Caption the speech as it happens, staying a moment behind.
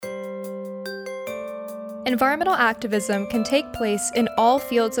Environmental activism can take place in all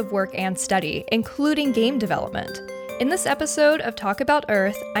fields of work and study, including game development. In this episode of Talk About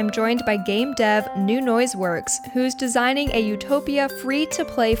Earth, I'm joined by game dev New Noise Works, who's designing a utopia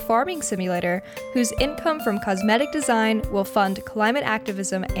free-to-play farming simulator whose income from cosmetic design will fund climate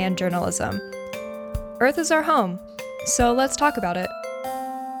activism and journalism. Earth is our home, so let's talk about it.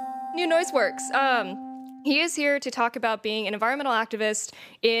 New Noise Works. He is here to talk about being an environmental activist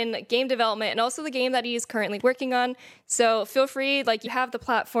in game development and also the game that he is currently working on. So feel free, you have the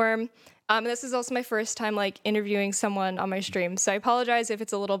platform. This is also my first time, interviewing someone on my stream. So I apologize if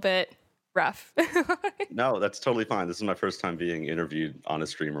it's a little bit rough. No, that's totally fine. This is my first time being interviewed on a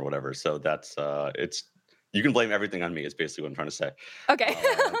stream or whatever. So that's, you can blame everything on me is basically what I'm trying to say. Okay.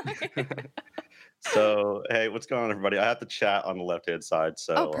 So, hey, what's going on, everybody? I have the chat on the left-hand side.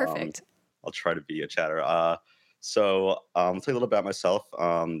 So perfect. I'll try to be a chatter. I'll tell you a little about myself.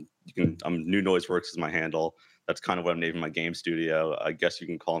 I'm New Noise Works is my handle. That's kind of what I'm naming my game studio. I guess you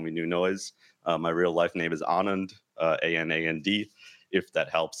can call me New Noise. My real life name is Anand, A-N-A-N-D, if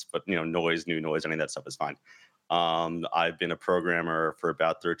that helps. But, noise, New Noise, any of that stuff is fine. I've been a programmer for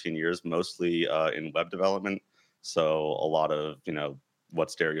about 13 years, mostly in web development. So a lot of,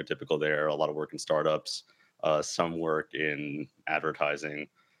 what's stereotypical there, a lot of work in startups, some work in advertising.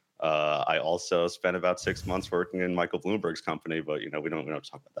 I also spent about 6 months working in Michael Bloomberg's company, but we don't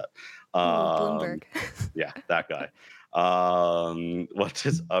talk about that. Bloomberg. Yeah, that guy. What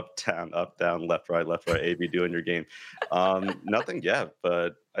does up, down, left, right, A, B do in your game? Nothing yet,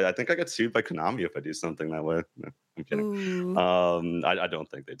 but I think I get sued by Konami if I do something that way. No, I'm kidding. I don't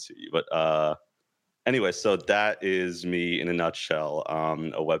think they'd sue you, but anyway, so that is me in a nutshell.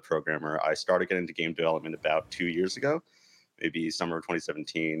 A web programmer. I started getting into game development about 2 years ago. Maybe summer of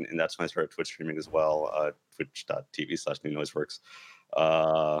 2017, and that's when I started Twitch streaming as well, twitch.tv/New Noise Works.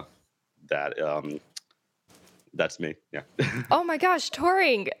 That's me, yeah. Oh my gosh,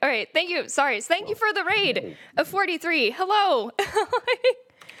 Touring! All right, thank you. Sorry, thank you for the raid of 43. Hello!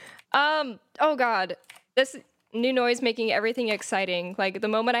 Oh god, this New Noise making everything exciting. The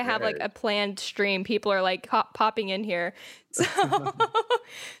moment I have a planned stream, people are popping in here. So...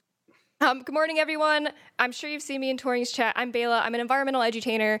 good morning, everyone. I'm sure you've seen me in Touring's chat. I'm Bela. I'm an environmental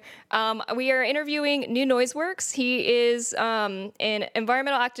edutainer. We are interviewing New Noise Works. He is an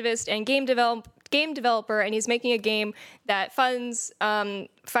environmental activist and game developer, and he's making a game that funds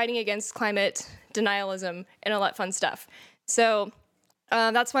fighting against climate denialism and all that fun stuff. So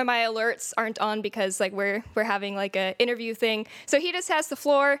that's why my alerts aren't on, because we're having an interview thing. So he just has the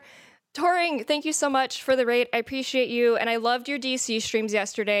floor. Touring, thank you so much for the raid. I appreciate you, and I loved your DC streams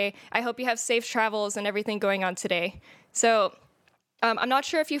yesterday. I hope you have safe travels and everything going on today. So, I'm not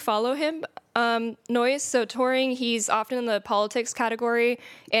sure if you follow him, Noise. So, Touring, he's often in the politics category,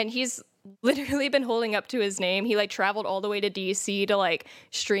 and he's literally been holding up to his name. He traveled all the way to DC to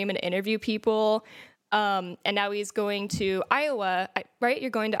stream and interview people, and now he's going to Iowa. Right? You're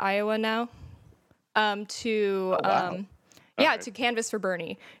going to Iowa now. Oh, wow. Yeah, to canvas for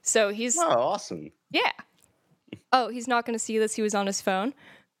Bernie. So he's... Oh, awesome. Yeah. Oh, he's not going to see this. He was on his phone.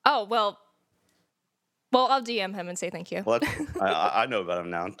 Oh, well, I'll DM him and say thank you. Well, I know about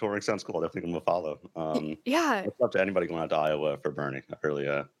him now. Touring sounds cool. I definitely give him a follow. Yeah. It's up to anybody going out to Iowa for Bernie.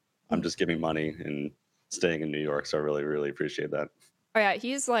 I'm just giving money and staying in New York, so I really, really appreciate that. Oh, yeah,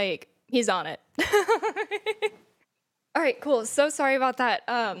 he's on it. All right, cool. So sorry about that.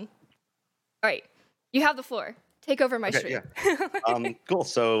 All right, you have the floor. Take over my stream. Yeah. Cool.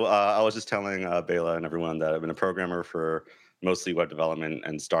 So I was just telling Bela and everyone that I've been a programmer for mostly web development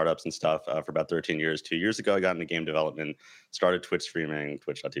and startups and stuff for about 13 years. 2 years ago, I got into game development, started Twitch streaming,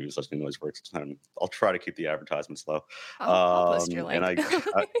 twitch.tv/New Noise Works. I'll try to keep the advertisements low. I'll post your link. And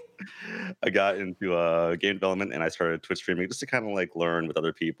I got into game development, and I started Twitch streaming just to kind of learn with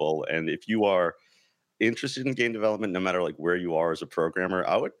other people. And if you are interested in game development, no matter where you are as a programmer,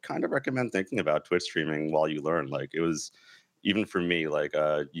 I would kind of recommend thinking about Twitch streaming while you learn. It was, even for me,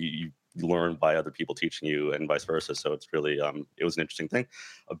 you learn by other people teaching you and vice versa. So it's really it was an interesting thing.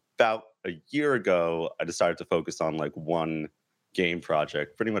 About a year ago, I decided to focus on one game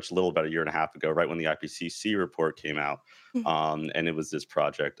project, pretty much about a year and a half ago, right when the IPCC report came out. And it was this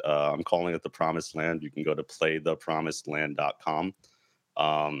project. I'm calling it The Promised Land. You can go to playthepromisedland.com.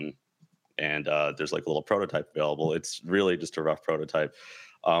 And there's a little prototype available. It's really just a rough prototype.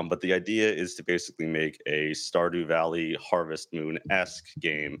 But the idea is to basically make a Stardew Valley Harvest Moon-esque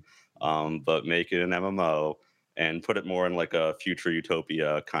game, but make it an MMO and put it more in a future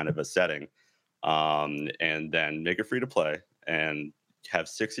utopia kind of a setting, and then make it free to play and have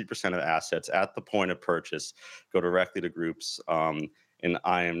 60% of assets at the point of purchase go directly to groups, and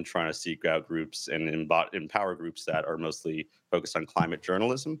I am trying to seek out groups and empower groups that are mostly focused on climate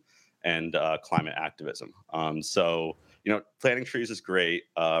journalism and climate activism. So, planting trees is great.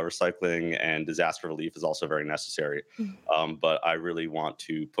 Recycling and disaster relief is also very necessary. Mhm. But I really want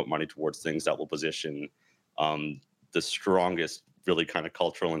to put money towards things that will position um, the strongest, really kind of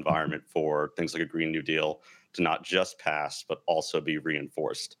cultural environment for things like a Green New Deal to not just pass, but also be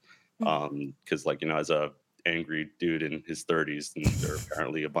reinforced. Mhm. Because, like, as a angry dude in his 30s, and there are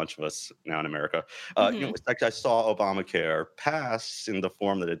apparently a bunch of us now in America. Mhm. It's like I saw Obamacare pass in the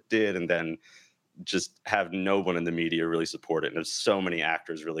form that it did, and then just have no one in the media really support it, and there's so many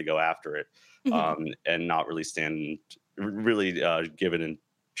actors really go after it, Mhm. and not really really give it a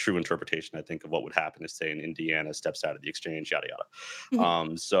true interpretation. I think of what would happen if, say, in Indiana steps out of the exchange, yada yada.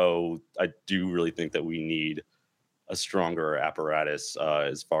 Mhm. So I do really think that we need a stronger apparatus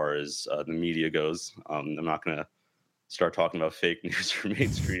as far as the media goes. I'm not going to start talking about fake news or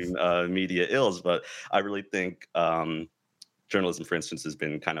mainstream media ills, but I really think journalism, for instance, has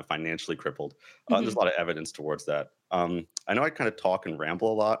been kind of financially crippled. There's Mhm. a lot of evidence towards that. I know I kind of talk and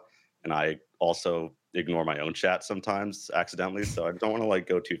ramble a lot, and I also ignore my own chat sometimes accidentally. So I don't want to like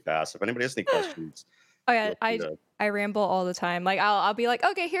go too fast. If anybody has any questions, Oh yeah, feel free to. I ramble all the time. Like I'll be like,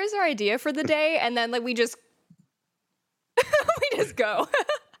 okay, here's our idea for the day, and then like we just we just go.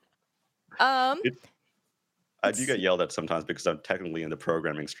 um, It, I do let's get see. yelled at sometimes because I'm technically in the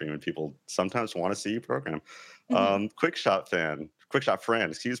programming stream, and people sometimes want to see you program. Mhm. Quick Shot Fran,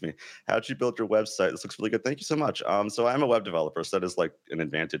 excuse me. How'd you build your website? This looks really good. Thank you so much. So I'm a web developer, so that is like an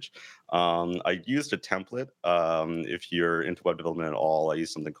advantage. I used a template. If you're into web development at all, I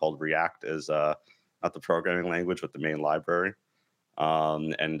use something called React as not the programming language, but the main library,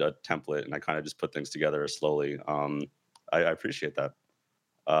 and a template, and I kind of just put things together slowly. I appreciate that.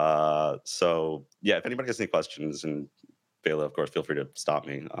 So yeah, if anybody has any questions, and Bela, of course, feel free to stop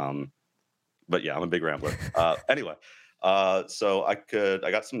me. But yeah, I'm a big rambler. Anyway, so I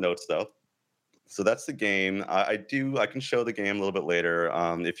got some notes though. So that's the game. I can show the game a little bit later.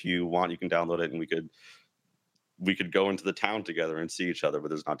 If you want, you can download it, and we could go into the town together and see each other. But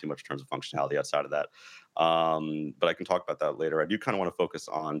there's not too much in terms of functionality outside of that. But I can talk about that later. I do kind of want to focus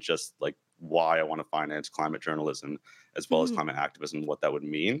on just like why I want to finance climate journalism as well as Mhm. climate activism, and what that would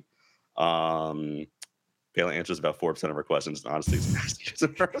mean. Um, Bailey answers about 4% of our questions, and honestly, it's nasty.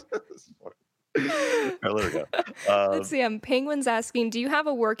 All right, there we go. Let's Um, see. Penguin's asking, do you have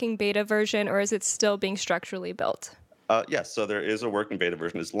a working beta version, or is it still being structurally built? yes, so there is a working beta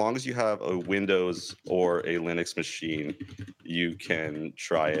version. As long as you have a Windows or a Linux machine, you can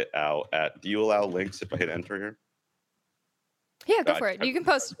try it out. Do you allow links if I hit enter here? Yeah, go I for just it. You can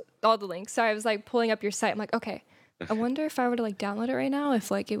post all the links. Sorry, I was like pulling up your site. I'm like, okay, I wonder if I were to like download it right now,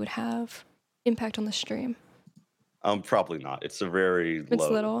 if like it would have impact on the stream. probably not. It's a very It's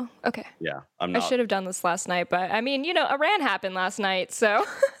low. little. Okay. Yeah, I'm I not. should have done this last night, but I mean, Iran happened last night, so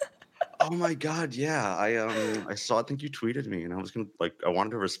Oh my god, yeah. I saw. I think you tweeted me, and I was gonna like I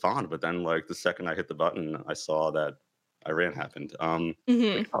wanted to respond, but then like the second I hit the button, I saw that Iran happened. We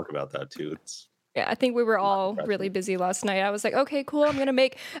hmm can talk about that too. It's yeah, I think we were not all really depressing. busy last night. I was like, okay, cool.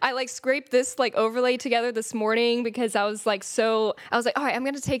 I like scraped this like overlay together this morning because I was like, all right, I'm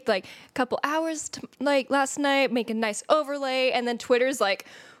going to take like a couple hours to like last night, make a nice overlay. And then Twitter's like,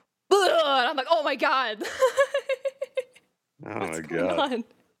 ugh, and I'm like, oh my God, Oh what's my going god. on?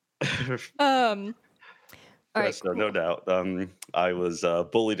 Um, all right, Yes, no, cool. no doubt. I was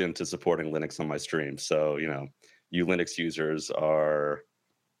bullied into supporting Linux on my stream, so you Linux users are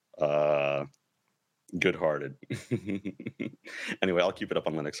uh, good-hearted. Anyway, I'll keep it up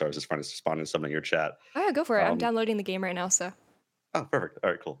on Linux. I was just trying to respond to something in your chat. Oh, yeah, go for it. I'm Um, downloading the game right now. So, oh, perfect.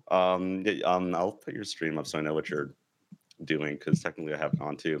 All right, cool. Yeah, I'll put your stream up so I know what you're doing because technically I have it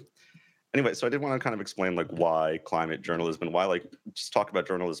on too. Anyway, so I did want to kind of explain like why climate journalism and why like just talk about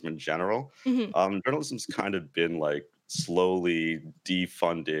journalism in general. hmm Journalism's kind of been like slowly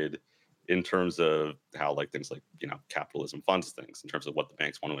defunded in terms of how like things like capitalism funds things in terms of what the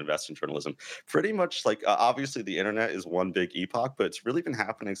banks want to invest in journalism. Pretty much like obviously the internet is one big epoch, but it's really been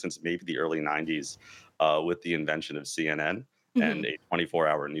happening since maybe the early '90s with the invention of CNN hmm and a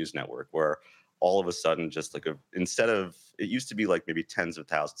 24-hour news network where all of a sudden just like instead of it used to be like maybe tens of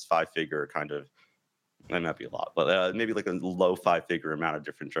thousands, five-figure kind of, that might be a lot, but maybe like a low five-figure amount of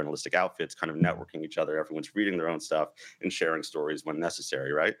different journalistic outfits kind of networking each other. Everyone's reading their own stuff and sharing stories when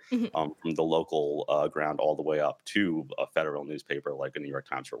necessary, right? hmm From the local ground all the way up to a federal newspaper like a New York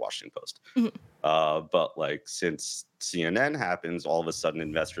Times or Washington Post. hmm But like since CNN happens, all of a sudden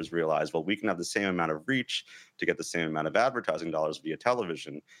investors realize, well, we can have the same amount of reach to get the same amount of advertising dollars via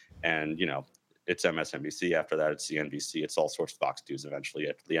television, and it's MSNBC. After that, it's CNBC. It's all sorts of Fox News. Eventually,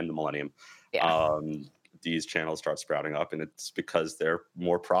 at the end of the millennium, Yeah. um, these channels start sprouting up, and it's because they're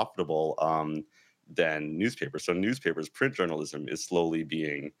more profitable than newspapers. So newspapers, print journalism is slowly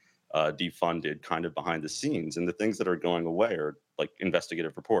being defunded, kind of behind the scenes, and the things that are going away are like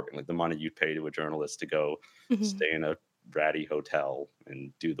investigative reporting, like the money you pay to a journalist to go Hmm. stay in a ratty hotel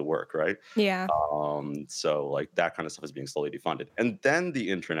and do the work, right? Yeah. So like that kind of stuff is being slowly defunded, and then the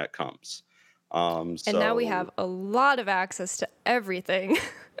internet comes. And now we So have a lot of access to everything.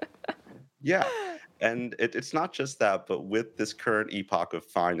 yeah, and it's not just that, but with this current epoch of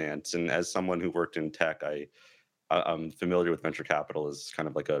finance, and as someone who worked in tech, I'm familiar with venture capital as kind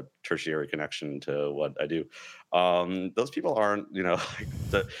of like a tertiary connection to what I do. Those people aren't,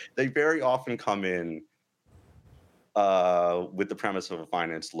 like they very often come in with the premise of a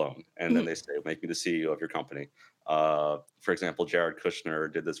finance loan, and then Mhm, they say, "Make me the CEO of your company." For example, Jared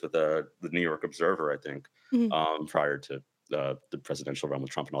Kushner did this with the New York Observer, I think, mhm. prior to the presidential run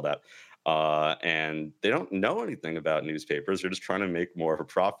with Trump and all that. And they don't know anything about newspapers; they're just trying to make more of a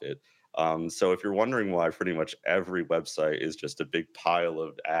profit. So if you're wondering why pretty much every website is just a big pile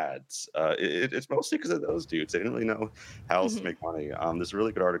of ads, it's mostly because of those dudes. They didn't really know how else to Mhm. make money. There's a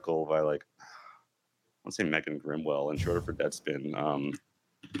really good article by like I want to say Megan Grimwell and shorter for Deadspin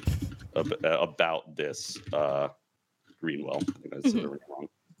about this. Greenwell, I think I said it Mhm. really wrong.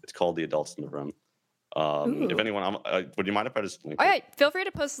 It's called The Adults in the Room. If Ooh. anyone, would you mind if I just link All it? right, feel free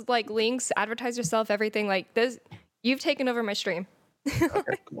to post like links, advertise yourself, everything like this. You've taken over my stream.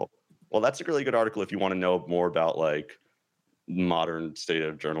 Okay, cool. Well, that's a really good article if you want to know more about like modern state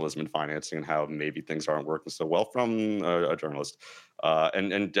of journalism and financing and how maybe things aren't working so well from a journalist.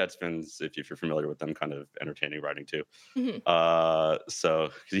 And Deadspin's, if you're familiar with them, kind of entertaining writing too. Mhm.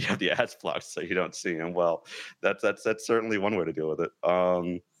 So you have the ads blocked so you don't see them. Well, that's certainly one way to deal with it.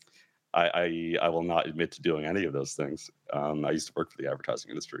 I will not admit to doing any of those things. I used to work for the advertising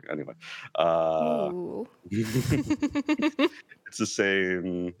industry anyway. Uh, Ooh. it's the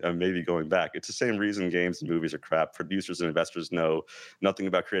same. Maybe going back, it's the same reason games and movies are crap. Producers and investors know nothing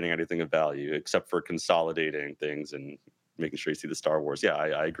about creating anything of value except for consolidating things and making sure you see the Star Wars. Yeah,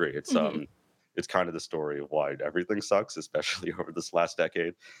 I agree. Mhm. It's kind of the story of why everything sucks, especially over this last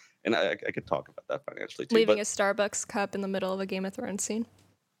decade. And I could talk about that financially too. Leaving But a Starbucks cup in the middle of a Game of Thrones scene.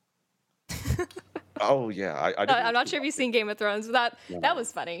 oh yeah, I didn't I'm not actually sure if you've watch it. seen Game of Thrones, but that No.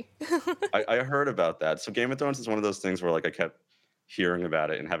 was funny. I heard about that. So Game of Thrones is one of those things where like I kept hearing about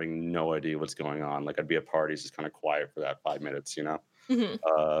it and having no idea what's going on. Like I'd be at parties just kind of quiet for that 5 minutes, you know. Mhm.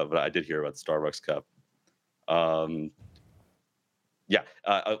 But I did hear about the Starbucks Cup. Um, yeah.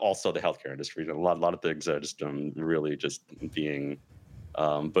 Also the healthcare industry. A lot of things are just really just being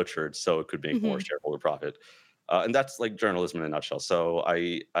butchered so it could make more Mhm. shareholder profit. And that's like journalism in a nutshell. So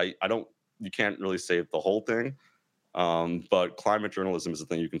I don't you can't really save the whole thing. But climate journalism is the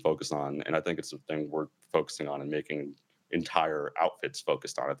thing you can focus on, and I think it's the thing we're focusing on and making entire outfits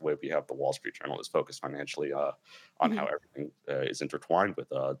focused on it. The way we have the Wall Street Journal is focused financially on how Mhm. everything is intertwined with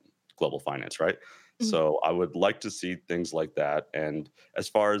global finance, right? Mhm. So I would like to see things like that. And as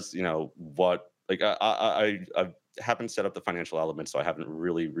far as what like I haven't set up the financial element, so I haven't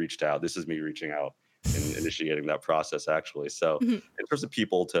really reached out. This is me reaching out and initiating that process actually. So Mhm. in terms of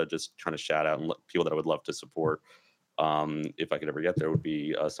people to just kind of shout out and people that I would love to support if I could ever get there, would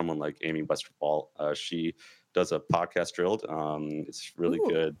be someone like Amy Westerfall. She does a podcast, Drilled. It's really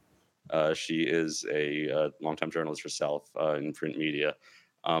Ooh. good. She is a longtime journalist herself in print media.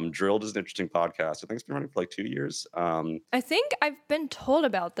 Drilled is an interesting podcast. I think it's been running for like 2 years. I think I've been told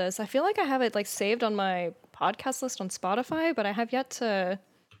about this. I feel like I have it like saved on my podcast list on Spotify, but I have yet to.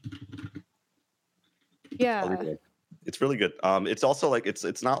 I'll leave Yeah. it in. It's really good. It's also like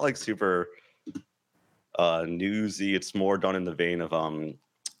it's not like super newsy. It's more done in the vein of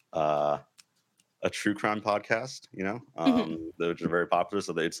uh, a true crime podcast, Mhm. which are very popular.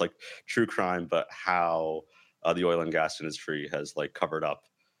 So it's like true crime, but how the oil and gas industry has like covered up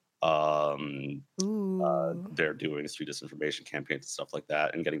um, Ooh. they're doing through disinformation campaigns and stuff like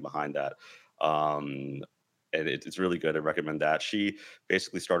that, and getting behind that. Um, and it's really good. I recommend that. She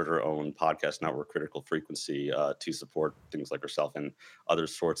basically started her own podcast network, Critical Frequency, to support things like herself and other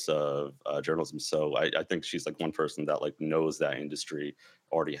sorts of journalism. So I think she's like one person that like knows that industry,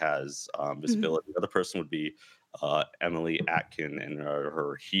 already has Mhm. visibility. The other person would be Emily Atkin and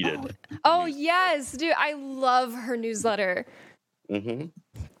her Oh, Heated oh news. yes, dude, I love her newsletter. Hmm.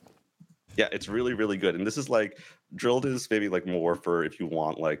 Yeah, it's really, really good. And this is like Drilled is maybe like more for if you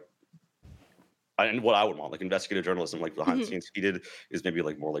want like and what I would want, like investigative journalism, like behind the Mhm. scenes. He did is maybe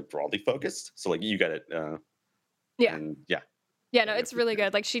like more like broadly focused. So like you get it, Yeah. and yeah. Yeah, no, Really it's really appreciate it.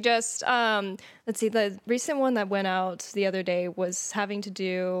 good. Like she just let's see, the recent one that went out the other day was having to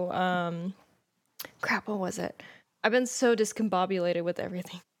do crap, what was it? I've been so discombobulated with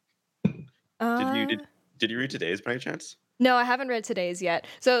everything. Did you Uh did you read today's by any chance? no, I haven't read today's yet.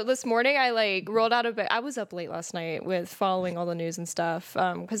 So this morning I like rolled out of bed. I was up late last night with following all the news and stuff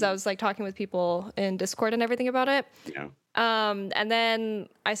because I Mm, was like talking with people in Discord and everything about it. yeah. And then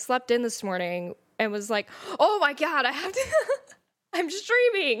I slept in this morning and was like, "Oh my god, I have to I'm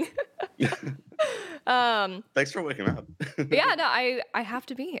streaming." um Thanks for waking up. yeah, no, I have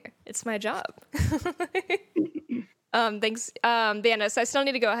to be here. It's my job. Thanks. Yeah, no, so I still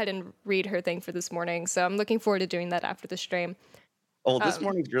need to go ahead and read her thing for this morning. So I'm looking forward to doing that after the stream. Oh, this Um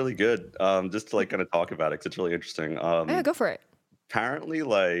morning's really good. Just to like kind of talk about it, 'cause it's really interesting. yeah, go for it. Apparently,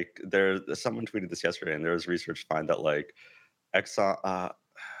 like someone tweeted this yesterday, and there was research find that like Exxon,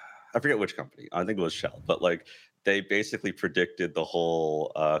 I forget which company. I think it was Shell, but like they basically predicted the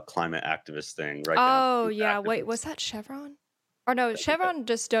whole climate activist thing right down to Oh the yeah, wait, was activists. that Chevron? Or no, I think that, Chevron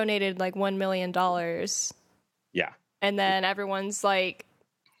just donated like $1 million, yeah, and then everyone's like,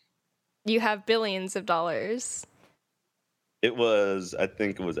 "You have billions of dollars." it was. I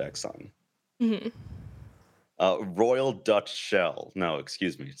think it was Exxon. Hmm. Royal Dutch Shell. No,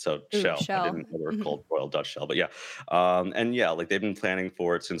 excuse me. So Ooh, Shell. I Shell. didn't know they were Hmm. called Royal Dutch Shell, but yeah. And yeah, like they've been planning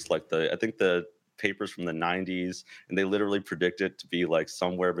for it since like I think the papers from the 90s, and they literally predict it to be like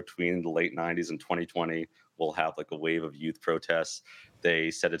somewhere between the late 90s and 2020. We'll have like a wave of youth protests. They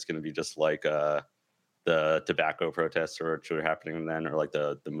said it's going to be just like the tobacco protests or which are happening then, or like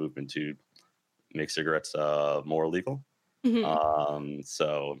the movement to make cigarettes more illegal. Hmm.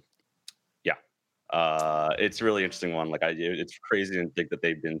 So yeah, it's a really interesting one. It's crazy to think that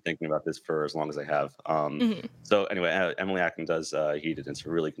they've been thinking about this for as long as they have. Hmm. So anyway, Emily Akin does Heated. It's a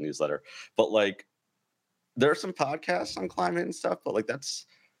really good newsletter. But like, there are some podcasts on climate and stuff. But like, that's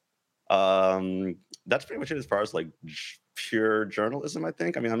pretty much it as far as like pure journalism. I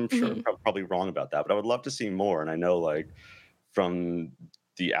think. I mean, I'm sure Hmm. probably wrong about that, but I would love to see more. And I know like from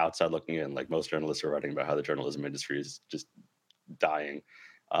the outside looking in, like most journalists are writing about how the journalism industry is just dying.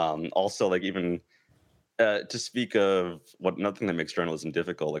 Also, like even to speak of what another thing that makes journalism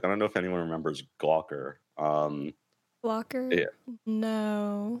difficult, like I don't know if anyone remembers Gawker. Blocker? Yeah,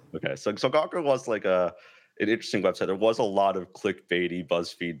 No. okay. So Gawker was like an interesting website. There was a lot of clickbaity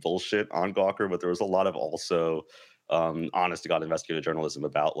BuzzFeed bullshit on Gawker, but there was a lot of also honest to God investigative journalism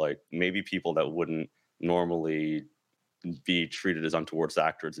about like maybe people that wouldn't normally be treated as untoward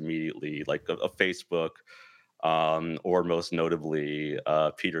actors immediately, like a Facebook, or most notably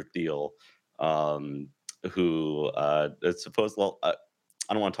Peter Thiel, um, who is supposed. Well,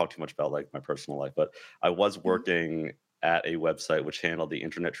 I don't want to talk too much about like my personal life, but I was Mhm. working at a website which handled the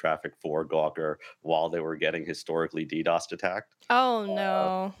internet traffic for Gawker while they were getting historically DDoS attacked. Oh Uh,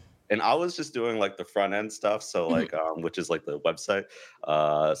 no. and I was just doing like the front end stuff, so Mhm. like which is like the website.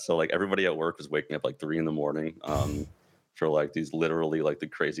 So like everybody at work was waking up like 3 in the morning for like these literally like the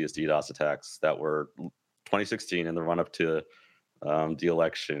craziest DDoS attacks that were 2016 in the run up to the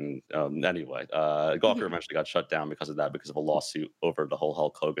election. Anyway, Gawker Mhm. eventually got shut down because of that, because of a lawsuit over the whole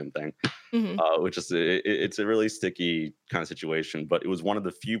Hulk Hogan thing, Mhm. which is it's a really sticky kind of situation. But it was one of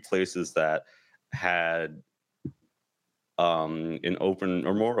the few places that had an open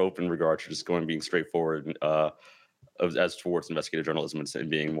or more open regard to just going being straightforward as towards investigative journalism and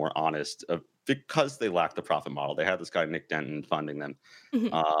being more honest because they lack the profit model. They had this guy Nick Denton funding them,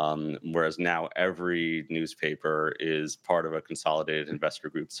 Mhm. whereas now every newspaper is part of a consolidated investor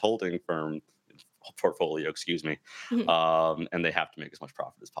group's holding firm portfolio, excuse me, Mhm. and they have to make as much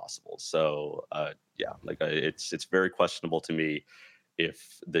profit as possible. So yeah, like it's very questionable to me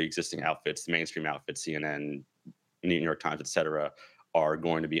if the existing outfits, the mainstream outfits, CNN, New York Times, etc., are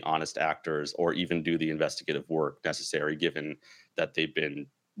going to be honest actors or even do the investigative work necessary, given that they've been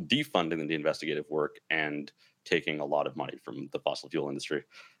defunding the investigative work and taking a lot of money from the fossil fuel industry.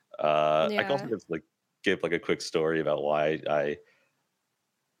 I can also Yeah. give like a quick story about why I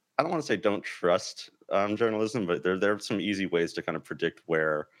don't want to say don't trust journalism, but there are some easy ways to kind of predict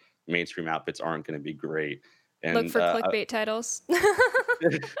where mainstream outfits aren't going to be great. Look And for clickbait titles.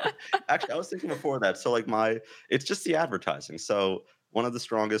 actually, I was thinking before that. So like it's just the advertising. So one of the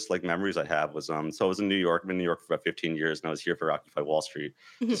strongest like memories I have was so I was in New York. I've been in New York for about 15 years, and I was here for Occupy Wall Street,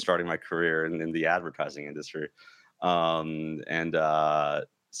 just Mhm. starting my career in the advertising industry. And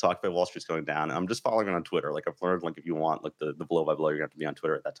so Occupy Wall Street's going down. And I'm just following it on Twitter. Like I've learned, like if you want like the blow by blow, you're gonna have to be on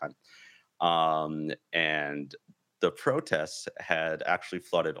Twitter at that time. And the protests had actually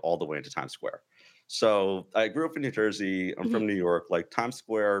flooded all the way into Times Square. So I grew up in New Jersey. I'm Mhm. from New York. Like Times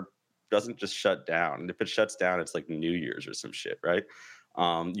Square doesn't just shut down. And if it shuts down, it's like New Year's or some shit, right?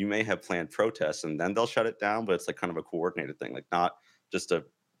 You may have planned protests and then they'll shut it down, but it's like kind of a coordinated thing, like not just a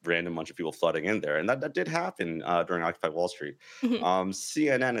random bunch of people flooding in there. And that did happen during Occupy Wall Street. Mhm.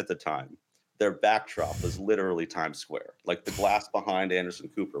 CNN at the time, their backdrop was literally Times Square. Like the glass behind Anderson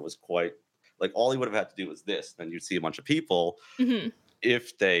Cooper was quite like all he would have had to do was this. Then you'd see a bunch of people Mhm.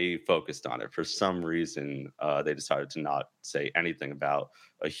 if they focused on it. For some reason, they decided to not say anything about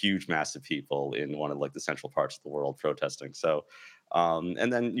a huge mass of people in one of like the central parts of the world protesting. So,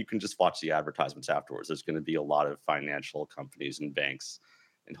 and then you can just watch the advertisements afterwards. There's going to be a lot of financial companies and banks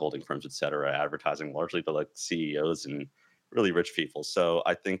and holding firms, et cetera, advertising largely to like CEOs and really rich people. So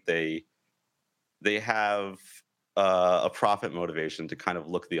I think they have a profit motivation to kind of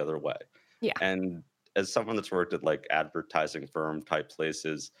look the other way. Yeah. And as someone that's worked at like advertising firm type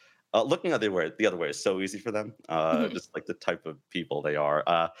places, looking the other way is so easy for them. Mhm. Just like the type of people they are.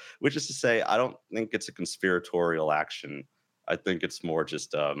 Which is to say, I don't think it's a conspiratorial action. I think it's more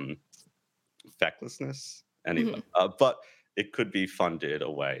just fecklessness. Anyway, Mhm. but it could be funded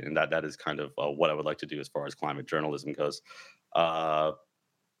away, and that is kind of what I would like to do as far as climate journalism goes. Uh,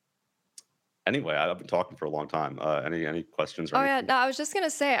 anyway, I've been talking for a long time. Any questions or Oh yeah, anything? no, I was just gonna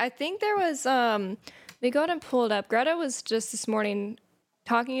say, I think there was they go ahead and pull it up. Greta was just this morning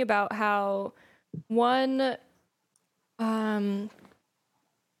talking about how one um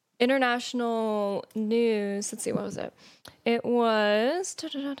international news, let's see, what was it? It was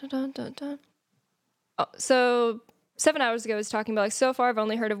oh, so 7 hours ago, I was talking about like so far I've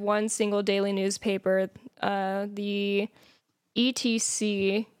only heard of one single daily newspaper, the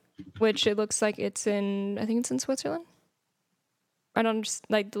ETC, which it looks like it's in, I think it's in Switzerland. I don't just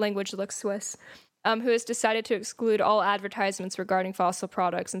like the language looks Swiss. Who has decided to exclude all advertisements regarding fossil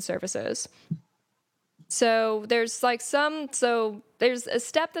products and services. So there's a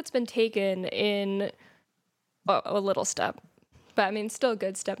step that's been taken in a little step, but I mean still a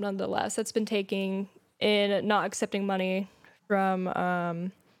good step nonetheless. That's been taken in not accepting money from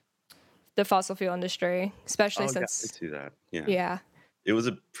the fossil fuel industry, especially Oh yeah, I since see that. Yeah. yeah. It was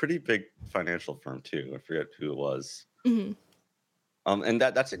a pretty big financial firm too. I forget who it was. Mhm. And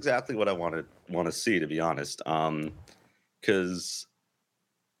that's exactly what I want to see, to be honest. Because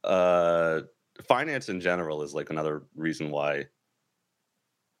uh, finance in general is like another reason why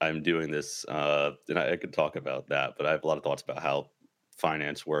I'm doing this. And I could talk about that, but I have a lot of thoughts about how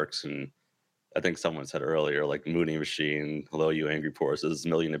finance works. And I think someone said earlier, like Mooney Machine, hello, you angry poor, says this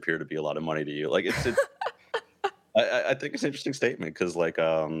million appear to be a lot of money to you. Like it's I think it's an interesting statement because like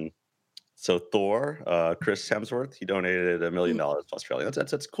so Thor, Chris Hemsworth, he donated $1 million Mhm. to Australia.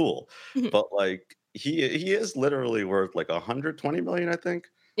 That's cool, Mhm. but like he is literally worth like 120 million, I think.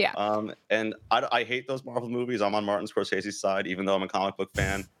 Yeah. And I hate those Marvel movies. I'm on Martin Scorsese's side, even though I'm a comic book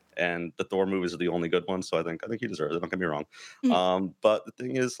fan. And the Thor movies are the only good ones, so I think he deserves it. Don't get me wrong. Mhm. But the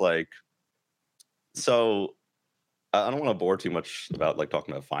thing is, like, so I don't want to bore too much about like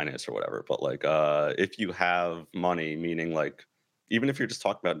talking about finance or whatever, but like if you have money, meaning like even if you're just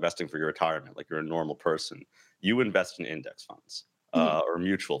talking about investing for your retirement, like you're a normal person, you invest in index funds. Mhm. Or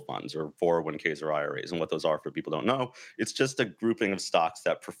mutual funds or 401ks or IRAs. And what those are, for people who don't know, it's just a grouping of stocks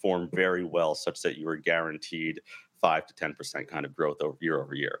that perform very well, such that you are guaranteed 5 to 10% kind of growth over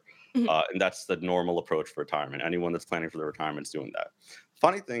year. Mhm. And that's the normal approach for retirement. Anyone that's planning for their retirement is doing that.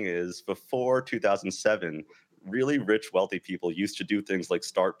 Funny thing is, before 2007, really rich, wealthy people used to do things like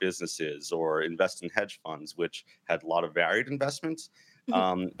start businesses or invest in hedge funds, which had a lot of varied investments.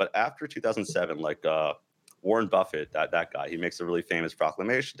 Mhm. But after 2007, like Warren Buffett, that guy, he makes a really famous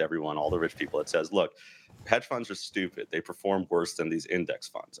proclamation to everyone, all the rich people. It says, "Look, hedge funds are stupid. They perform worse than these index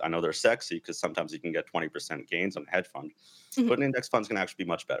funds. I know they're sexy because sometimes you can get 20% gains on a hedge fund, Mhm. but an index fund's can actually be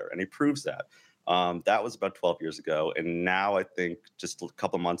much better." And he proves that. That was about 12 years ago. And now I think just a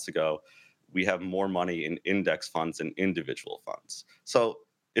couple months ago, we have more money in index funds than individual funds. So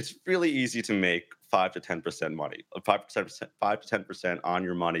it's really easy to make 5 to 10% money, 5%, 5 to 10% on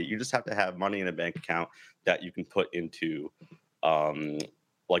your money. You just have to have money in a bank account that you can put into um,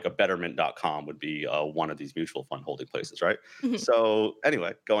 like a betterment.com would be one of these mutual fund holding places, right? Mhm. So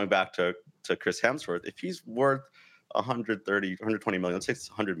anyway, going back to Chris Hemsworth, if he's worth 130, 120 million, let's say it's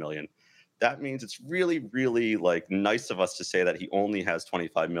 100 million, that means it's really, really like nice of us to say that he only has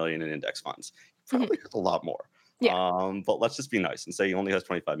 25 million in index funds. He Mhm. probably has a lot more. Yeah. But let's just be nice and say he only has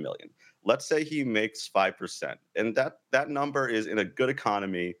 25 million. Let's say he makes 5%. And that number is, in a good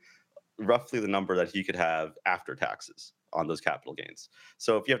economy, roughly the number that he could have after taxes on those capital gains.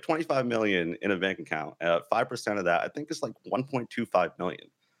 So if you have 25 million in a bank account, 5% of that I think is like 1.25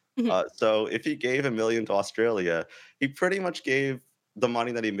 million. Mhm. So if he gave 1 million to Australia, he pretty much gave the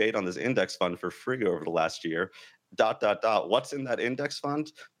money that he made on this index fund for free over the last year. Dot dot dot. What's in that index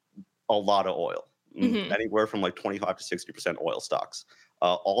fund? A lot of oil, Hmm. anywhere from like 25 to 60% oil stocks.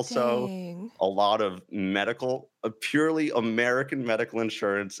 Also, Dang. a lot of medical, purely American medical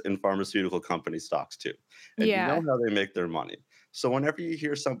insurance and pharmaceutical company stocks too. And you know Yeah. how they make their money. So whenever you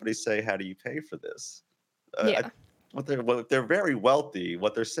hear somebody say, "How do you pay for this?" I, Yeah. what they're very wealthy.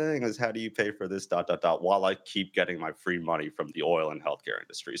 What they're saying is, "How do you pay for this?" Dot dot dot. While I keep getting my free money from the oil and healthcare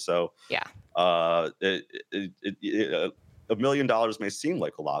industry. So Yeah. $1 million may seem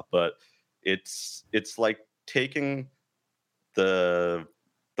like a lot, but it's like taking the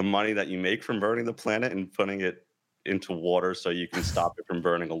the money that you make from burning the planet and putting it into water so you can stop it from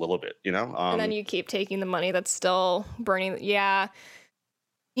burning a little bit, you know? And then you keep taking the money that's still burning. Yeah.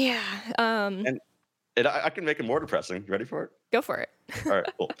 Yeah. And I can make it more depressing. You ready for it? Go for it. All right,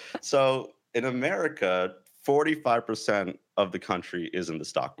 cool. So in America, 45% of the country is in the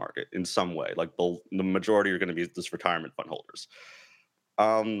stock market in some way. Like the majority are going to be just retirement fund holders.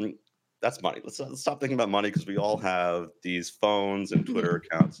 Um, that's money. Let's stop thinking about money because we all have these phones and Twitter Mhm.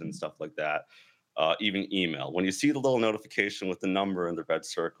 accounts and stuff like that. Even email. When you see the little notification with the number in the red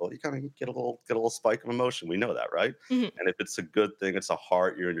circle, you kind of get a little spike of emotion. We know that, right? Mhm. And if it's a good thing, it's a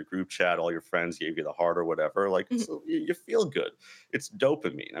heart. You're in your group chat. All your friends gave you the heart or whatever. Like Mhm. you feel good. It's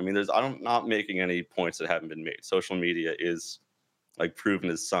dopamine. I mean, I'm not making any points that haven't been made. Social media is like proven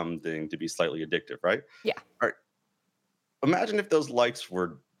as something to be slightly addictive, right? Yeah. All right. Imagine if those likes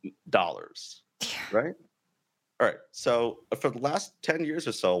were dollars, right? All right. So for the last 10 years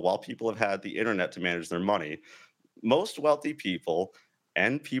or so, while people have had the internet to manage their money, most wealthy people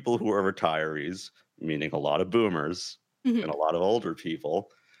and people who are retirees, meaning a lot of boomers and Mhm. a lot of older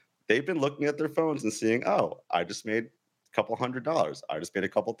people, they've been looking at their phones and seeing, oh, I just made a couple $100. I just made a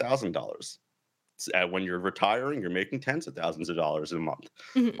couple $1,000. When you're retiring, you're making tens of thousands of dollars a month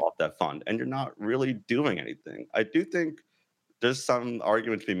Mhm. off that fund, and you're not really doing anything. I do think there's some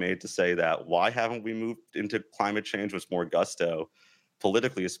argument to be made to say that why haven't we moved into climate change with more gusto,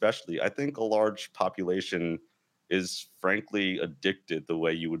 politically especially? I think a large population is frankly addicted the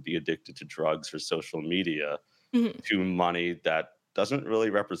way you would be addicted to drugs or social media Mhm. to money that doesn't really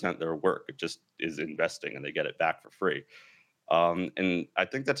represent their work. It just is investing and they get it back for free. And I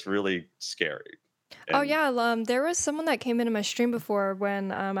think that's really scary. Oh And yeah, there was someone that came into my stream before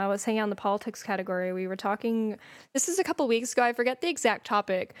when I was hanging out in the politics category. We were talking. This is a couple weeks ago. I forget the exact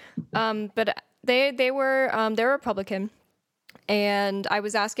topic, but they're Republican, and I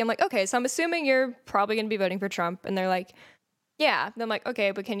was asking, I'm like, okay, so I'm assuming you're probably going to be voting for Trump, and they're like, yeah. And I'm like,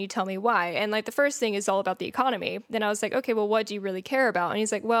 okay, but can you tell me why? And like the first thing is all about the economy. Then I was like, okay, well, what do you really care about? And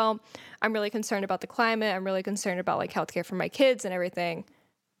he's like, well, I'm really concerned about the climate. I'm really concerned about like healthcare for my kids and everything.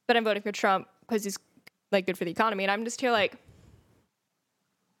 But I'm voting for Trump because he's like good for the economy. And I'm just here like,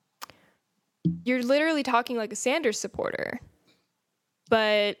 you're literally talking like a Sanders supporter.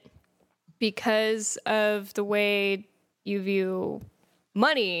 But because of the way you view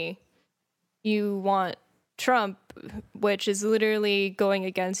money, you want Trump, which is literally going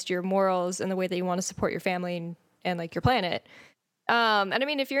against your morals and the way that you want to support your family and like your planet. And I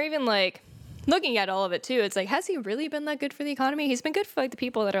mean, if you're even like looking at all of it too, it's like, has he really been that good for the economy? He's been good for like the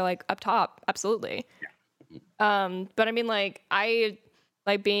people that are like up top, absolutely. But I mean, like I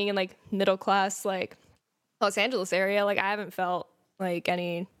like being in like middle class, like Los Angeles area, like I haven't felt like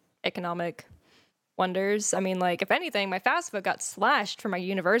any economic wonders. I mean, like if anything, my FAFSA got slashed for my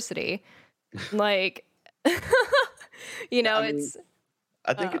university. Like, yeah, I mean, it's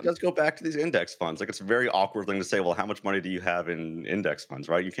I think it um does go back to these index funds. Like, it's a very awkward thing to say, well, how much money do you have in index funds,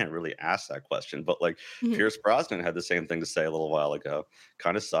 right? You can't really ask that question. But like mhm, Pierce Brosnan had the same thing to say a little while ago.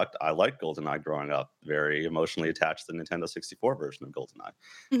 Kind of sucked. I liked GoldenEye growing up, very emotionally attached to the Nintendo 64 version of GoldenEye.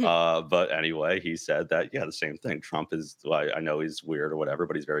 mhm, But anyway, he said that, yeah, the same thing. Trump is, well, I know he's weird or whatever,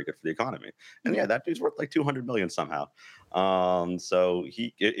 but he's very good for the economy. And mhm. yeah, that dude's worth like 200 million somehow. So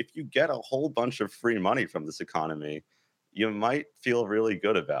if you get a whole bunch of free money from this economy, you might feel really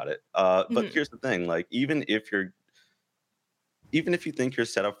good about it. But Mhm. here's the thing: like, even if you think you're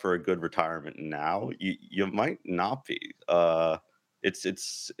set up for a good retirement now, you might not be.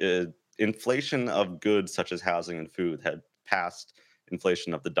 It's inflation of goods such as housing and food had passed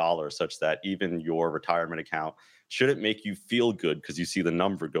inflation of the dollar, such that even your retirement account, should it make you feel good because you see the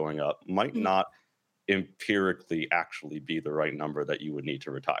number going up, might Mhm. not empirically actually be the right number that you would need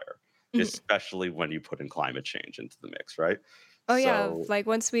to retire, Mhm. especially when you put in climate change into the mix, right? Oh yeah, So like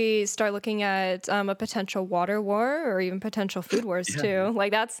once we start looking at a potential water war or even potential food wars yeah, too,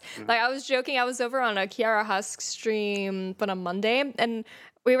 like that's yeah. like I was joking. I was over on a Kiara Husk stream, but on Monday, and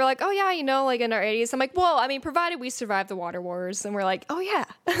we were like, oh yeah, like in our 80s. I'm like, well, I mean, provided we survive the water wars, and we're like, oh yeah.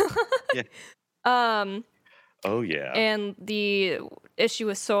 Yeah. um, Oh yeah. and the issue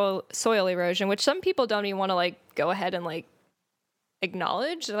with soil erosion, which some people don't even want to like go ahead and like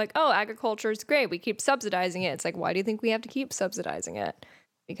acknowledge. They're like, oh, agriculture is great. We keep subsidizing it. It's like, why do you think we have to keep subsidizing it?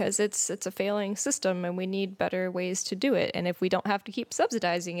 Because it's a failing system and we need better ways to do it. And if we don't have to keep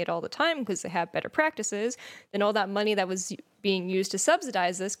subsidizing it all the time because they have better practices, then all that money that was being used to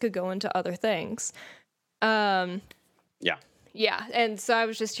subsidize this could go into other things. Yeah. Yeah, and so I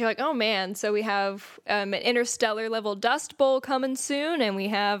was just here like, oh man, so we have an interstellar level dust bowl coming soon, and we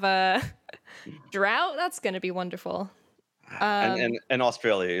have a drought. That's going to be wonderful. And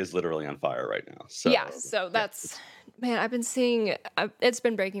Australia is literally on fire right now. So Yeah, so yeah, that's, man, I've been seeing, it's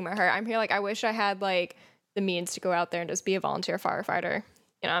been breaking my heart. I'm here like, I wish I had like the means to go out there and just be a volunteer firefighter.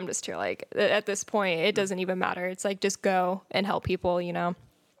 I'm just here like, at this point, it doesn't even matter. It's like, just go and help people.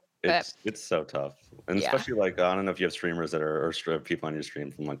 But it's so tough, and yeah. especially like I don't know if you have streamers that are or people on your stream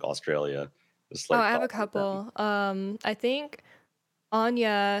from like Australia. Just Oh, like I have a talk with them. couple. I think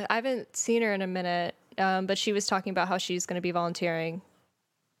Anya, I haven't seen her in a minute, but she was talking about how she's going to be volunteering.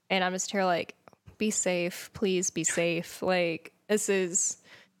 And I'm just here like, be safe. Please be safe. Like, it's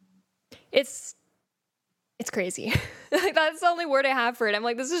crazy. Like, that's the only word I have for it. I'm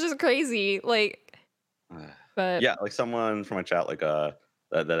like, this is just crazy. Like, but Yeah, like someone from my chat, like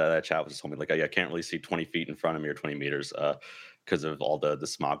that chat was just told me like, yeah, I can't really see 20 feet in front of me or 20 meters because of all the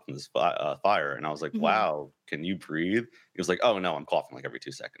smog from this fire. And I was like, mhm. wow, can you breathe? He was like, oh no, I'm coughing like every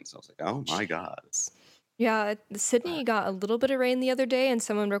 2 seconds. I was like, oh my god. Yeah, Sydney got a little bit of rain the other day, and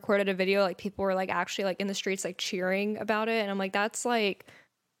someone recorded a video. Like, people were like actually like in the streets, like cheering about it. And I'm like, that's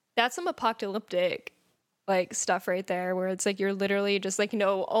some apocalyptic like stuff right there, where it's like you're literally just like,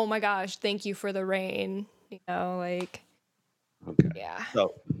 oh my gosh, thank you for the rain. Like, Okay. yeah.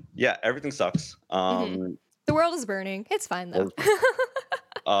 So yeah, everything sucks. hmm The world is burning. It's fine though.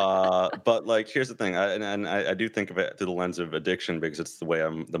 But like, here's the thing, I do think of it through the lens of addiction because it's the way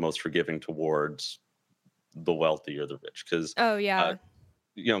I'm the most forgiving towards the wealthy or the rich. Because Oh uh, yeah,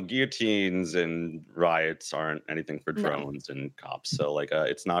 guillotines and riots aren't anything for no. drones and cops. So like,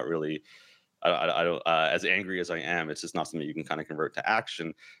 it's not really. I don't. As angry as I am, it's just not something you can kind of convert to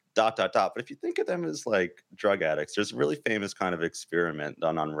action. Dot dot dot. But if you think of them as like drug addicts, there's a really famous kind of experiment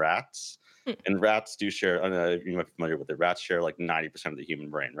done on rats, Hmm. and rats do share. I don't know if you might be familiar with it. Rats share like 90% of the human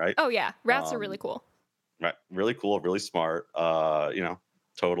brain, right? Oh yeah, rats are really Um, cool. right. Really cool, really smart.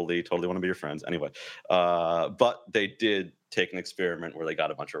 Totally want to be your friends. Anyway, but they did take an experiment where they got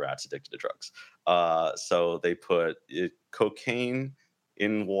a bunch of rats addicted to drugs. So they put cocaine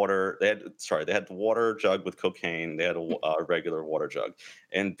in water. They had the water jug with cocaine. They had a regular water jug,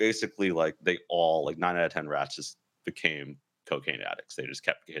 and basically, like they all, like 9 out of 10 rats just became cocaine addicts. They just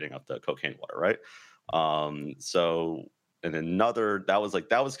kept hitting up the cocaine water, right? So in another, that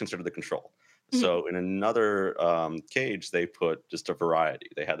was considered the control. Mhm. So in another cage, they put just a variety.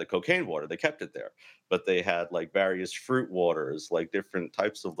 They had the cocaine water, they kept it there, but they had like various fruit waters, like different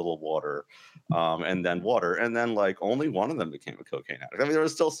types of little water, and then like only one of them became a cocaine addict. I mean, there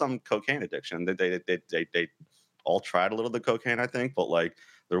was still some cocaine addiction. They all tried a little of the cocaine, I think, but like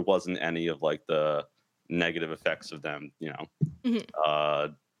there wasn't any of like the negative effects of them, Mhm. uh,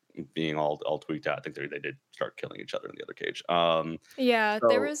 being all tweaked out. I think they did start killing each other in the other cage. Yeah,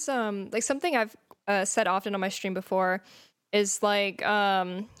 there So was like something I've said often on my stream before is like,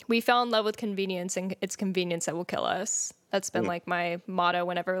 we fell in love with convenience, and it's convenience that will kill us. That's been mm, like my motto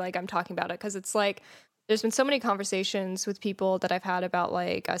whenever like I'm talking about it, because it's like there's been so many conversations with people that I've had about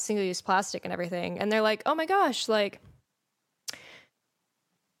like single use plastic and everything, and they're like, oh my gosh, like,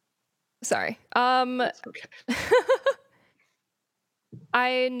 sorry. it's okay.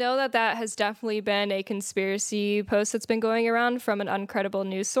 I know that that has definitely been a conspiracy post that's been going around from an uncredible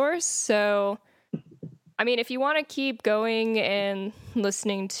news source. So, I mean, if you want to keep going and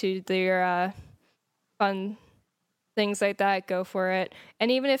listening to their fun things like that, go for it. And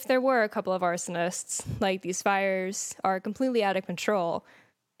even if there were a couple of arsonists, like, these fires are completely out of control.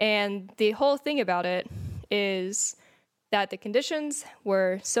 And the whole thing about it is that the conditions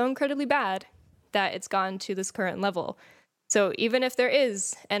were so incredibly bad that it's gotten to this current level. So even if there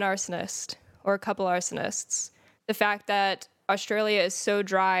is an arsonist or a couple arsonists, the fact that Australia is so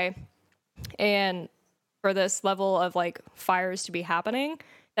dry, and for this level of like fires to be happening,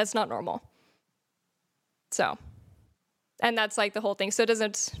 that's not normal. So, and that's like the whole thing. So it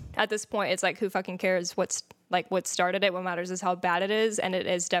doesn't, at this point, it's like, who fucking cares what started it? What matters is how bad it is. And it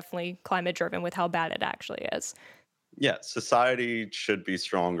is definitely climate driven with how bad it actually is. Yeah, society should be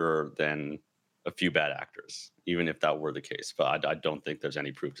stronger than a few bad actors, even if that were the case. But I don't think there's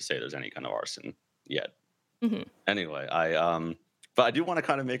any proof to say there's any kind of arson yet. Hmm. Anyway, but I do want to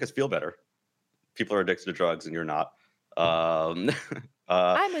kind of make us feel better. People are addicted to drugs, and you're not. Um,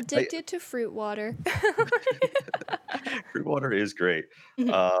 I'm I, addicted to fruit water. fruit water is great. Mhm.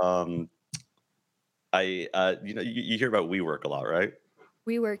 Um, you hear about WeWork a lot, right?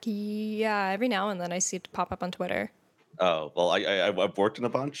 WeWork, yeah, every now and then I see it pop up on Twitter. Oh, well, I've worked in a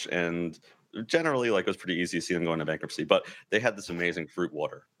bunch, and generally, like, it was pretty easy to see them go into bankruptcy. But they had this amazing fruit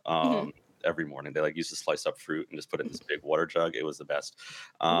water. Hmm. Every morning, they like used to slice up fruit and just put it in this big water jug. It was the best.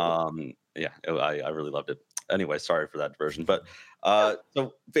 Ooh. Yeah, I really loved it. Anyway, sorry for that diversion. But No.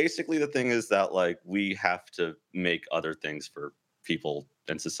 so basically, the thing is that like we have to make other things for people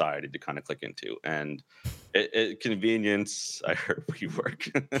and society to kind of click into, and convenience. I heard we work.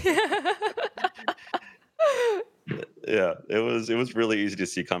 Yeah, it was really easy to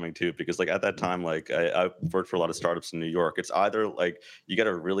see coming too because like at that time like I worked for a lot of startups in New York. It's either like you get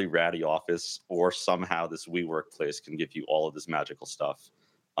a really ratty office or somehow this WeWork place can give you all of this magical stuff,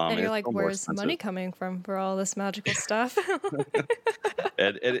 And and you're it's like, still more where's the money expensive. coming from for all this magical stuff?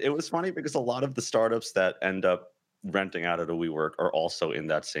 And it was funny because a lot of the startups that end up renting out at a WeWork are also in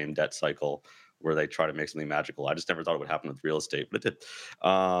that same debt cycle where they try to make something magical. I just never thought it would happen with real estate, but it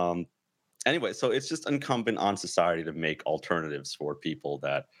did. Anyway, so it's just incumbent on society to make alternatives for people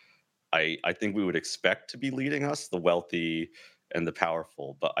that I think we would expect to be leading us, the wealthy and the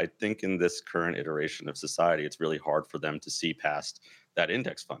powerful. But I think in this current iteration of society, it's really hard for them to see past that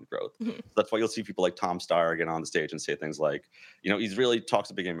index fund growth. Mhm. That's why you'll see people like Tom Steyer get on the stage and say things like, he's really talks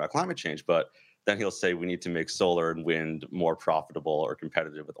a big game about climate change, but then he'll say we need to make solar and wind more profitable or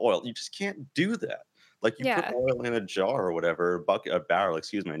competitive with oil. You just can't do that. Like you put Yeah. oil in a jar or whatever, bucket, a barrel,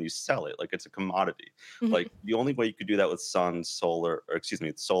 excuse me, and you sell it like it's a commodity. Mhm. Like the only way you could do that with solar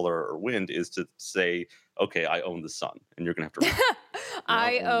or wind is to say, okay, I own the sun, and you're gonna have to rent. You know,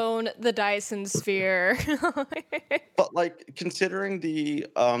 I own the Dyson Sphere. but like considering the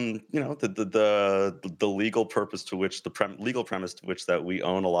the legal purpose to which legal premise to which that we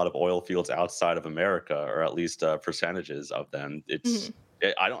own a lot of oil fields outside of America, or at least percentages of them, Mhm.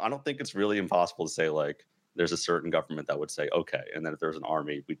 I don't think it's really impossible to say like there's a certain government that would say okay, and then if there's an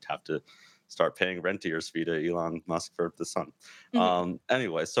army, we'd have to start paying rentier's fee to Elon Musk for the sun. Mhm.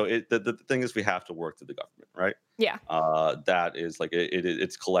 Anyway, so the thing is we have to work through the government, right? Yeah. That is like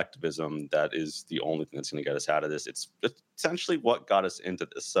it's collectivism that is the only thing that's going to get us out of this. It's essentially what got us into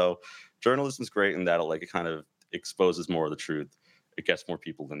this. So journalism is great in that it kind of exposes more of the truth. It gets more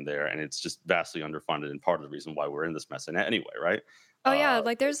people in there, and it's just vastly underfunded, and part of the reason why we're in this mess. And anyway, right? Oh Uh, yeah,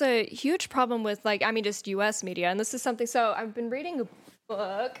 like there's a huge problem with like I mean just US media and this is something so I've been reading a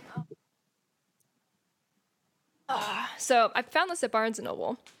book. So I found this at Barnes and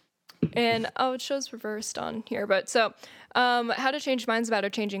Noble. And oh, it shows reversed on here, but so how to change minds about a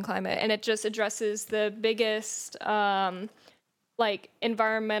changing climate and it just addresses the biggest like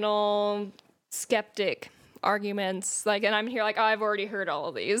environmental skeptic arguments like and I'm here like oh, I've already heard all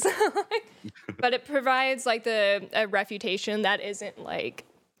of these. But it provides like the a refutation that isn't like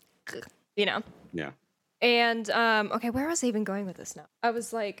you know. yeah. And okay, where was I even going with this now? I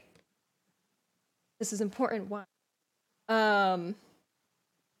was like this is important why. Um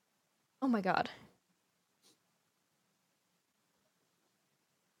oh my god.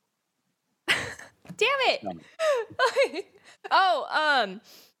 Damn it. Um, Oh,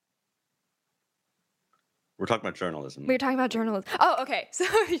 we're talking about journalism. we were talking about journalism. Oh, okay. So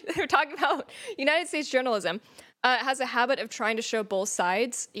we're talking about United States journalism. Has a habit of trying to show both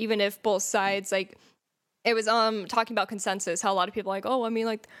sides, even if both sides like it was talking about consensus. How a lot of people are like, oh, I mean,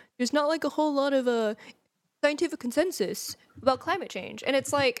 like there's not like a whole lot of scientific consensus about climate change, and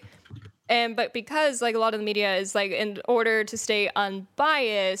it's like, and but because like a lot of the media is like in order to stay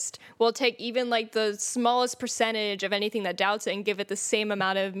unbiased, will take even like the smallest percentage of anything that doubts it and give it the same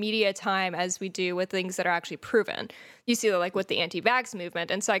amount of media time as we do with things that are actually proven. You see that like with the anti-vax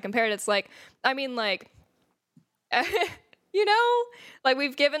movement, and so I compared. It's like, I mean, like. You know, like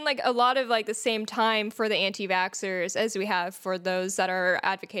we've given like a lot of like the same time for the anti-vaxxers as we have for those that are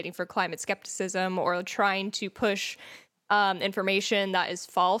advocating for climate skepticism or trying to push information that is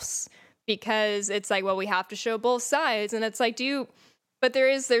false because it's like, well, we have to show both sides, and it's like, but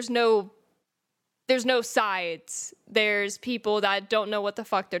there's no sides. There's people that don't know what the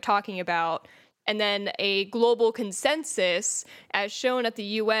fuck they're talking about. And then a global consensus as shown at the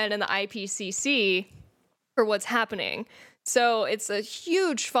UN and the IPCC for what's happening. So it's a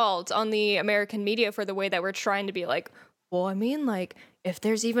huge fault on the American media for the way that we're trying to be like, well, I mean, like, if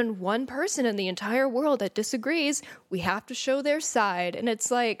there's even one person in the entire world that disagrees, we have to show their side. And it's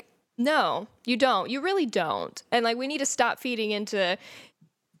like, No, you don't. You really don't. And like we need to stop feeding into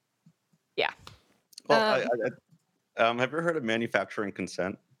yeah. Well, Um have you ever heard of manufacturing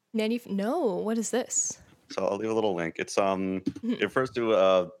consent? no, what is this? So I'll leave a little link. Mhm. It refers to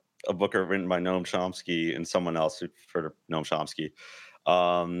a book written by Noam Chomsky and someone else who've heard of Noam Chomsky.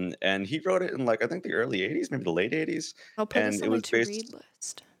 And he wrote it in like I think the early '80s, maybe the late '80s, I'll put and this it on my was to read based.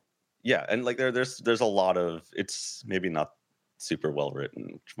 list. Yeah, and like there's a lot of it's maybe not super well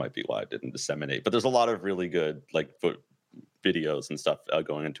written, which might be why it didn't disseminate. But there's a lot of really good like videos and stuff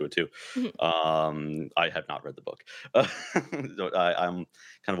going into it too. Mhm. I have not read the book. So I'm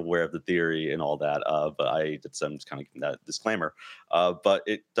kind of aware of the theory and all that, but I'm just kind of giving that disclaimer. But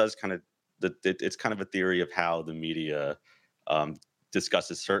it does kind of it's kind of a theory of how the media um,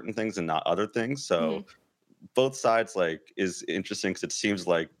 discusses certain things and not other things. Mhm. So both sides like is interesting because it seems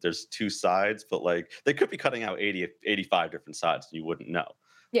like there's two sides, but like they could be cutting out 85 different sides and you wouldn't know.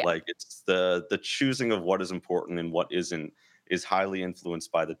 Yeah. Like it's the choosing of what is important and what isn't is highly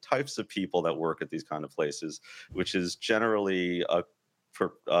influenced by the types of people that work at these kind of places, which is generally a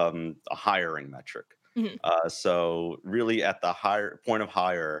hiring metric. Mhm. So really at the higher point of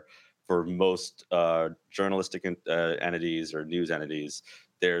hire for most journalistic entities or news entities,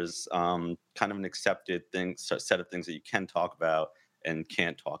 there's kind of an accepted set of things that you can talk about and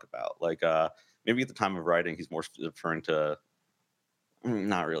can't talk about. Like maybe at the time of writing, he's more referring to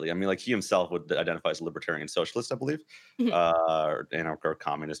not really. I mean, like he himself would identify as a libertarian socialist, I believe, Mhm. or anarcho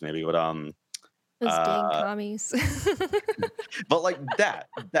communist, maybe. But Those dang uh, commies. but like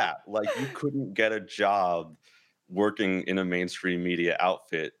like you couldn't get a job working in a mainstream media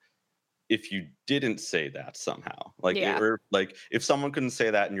outfit if you didn't say that somehow. Yeah. Or like if someone couldn't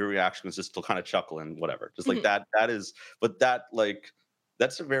say that and your reaction was just to kind of chuckle and whatever, just like Mhm. that is, but that like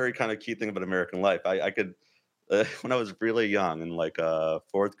that's a very kind of key thing about American life. I could when I was really young in like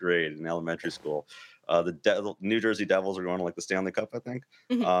fourth grade in elementary school, the New Jersey Devils were going to like the Stanley Cup, I think,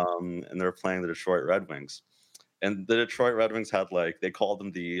 Mhm. and they were playing the Detroit Red Wings. And the Detroit Red Wings had like they called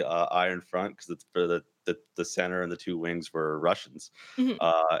them the Iron Front because it's for the center and the two wings were Russians. Mhm.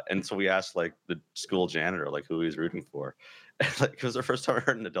 And so we asked like the school janitor like who he was rooting for. And, like it was the first time I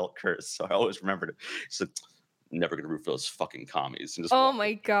heard an adult curse, so I always remembered it. He said, "Never gonna root for those fucking commies," and just Oh walked my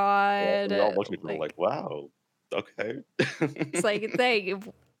away. Yeah, god. and we all looked at each other Like like, "Wow, okay." it's like they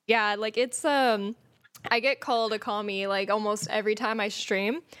yeah, like it's I get called a commie like almost every time I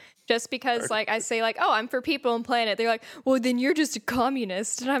stream just because like I say like, "Oh, I'm for people and planet." They're like, "Well, then you're just a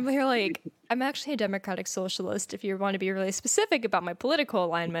communist." And I'm here like, "I'm actually a democratic socialist if you want to be really specific about my political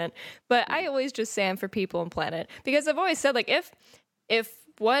alignment." But I always just say I'm for people and planet because I've always said like if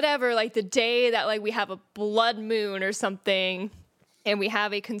whatever like the day that like we have a blood moon or something and we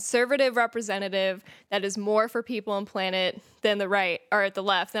have a conservative representative that is more for people and planet than the right or the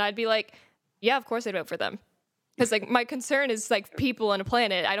left, then I'd be like, yeah, of course I'd vote for them. Because like my concern is like people and a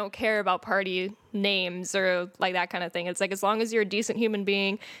planet. I don't care about party names or like that kind of thing. It's like as long as you're a decent human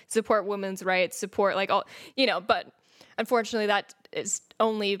being, support women's rights, support like all but unfortunately that is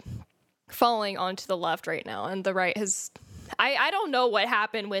only falling onto the left right now. And the right has I don't know what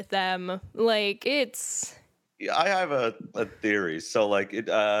happened with them. Like it's Yeah, I have a theory. So, like, if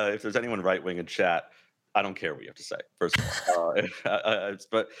there's anyone right wing in chat, I don't care what you have to say. First of all,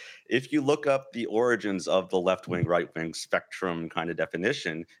 but if you look up the origins of the left wing, right wing spectrum kind of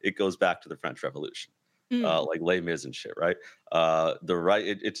definition, it goes back to the French Revolution, mm, like Les Mis and shit, right? The right,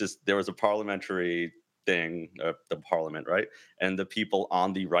 it just there was a parliamentary thing, the parliament, right? And the people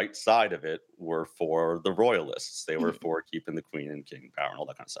on the right side of it were for the royalists. They were mhm, for keeping the queen and king in power and all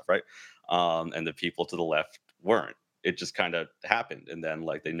that kind of stuff, right? And the people to the left weren't. It just kind of happened, and then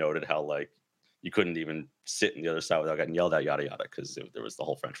like they noted how like you couldn't even sit on the other side without getting yelled at, yada yada, because there was the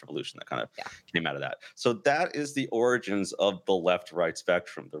whole French Revolution that kind of yeah. came out of that. So that is the origins of the left-right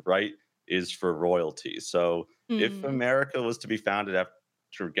spectrum. The right is for royalty. So if Mm. America was to be founded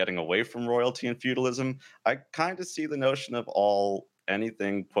after getting away from royalty and feudalism, I kind of see the notion of all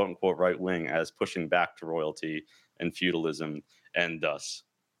anything quote unquote right wing as pushing back to royalty and feudalism and thus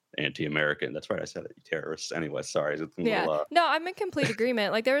anti-American. That's right, I said it. You terrorists. Anyway, sorry. It's a Yeah. little. No, I'm in complete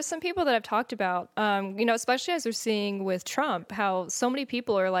agreement. Like there are some people that I've talked about, especially as we're seeing with Trump, how so many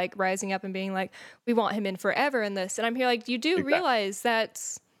people are like rising up and being like, we want him in forever in this. And I'm here like, you do Exactly. realize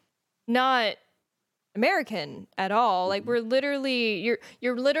that's not American at all. Like Mhm. we're literally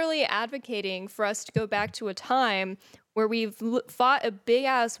you're literally advocating for us to go back to a time where we've fought a big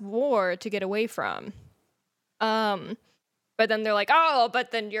ass war to get away from. Um but then they're like, "Oh,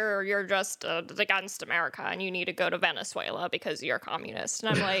 but then you're just against America, and you need to go to Venezuela because you're communist." And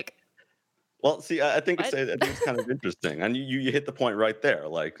I'm like, Well, see, What? I think it's kind of interesting, and you hit the point right there.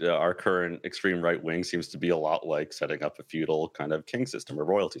 Like our current extreme right wing seems to be a lot like setting up a feudal kind of king system or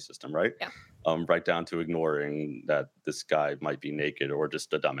royalty system, right? Yeah. Right down to ignoring that this guy might be naked or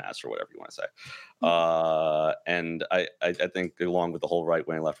just a dumbass or whatever you want to say. Mhm. And I think along with the whole right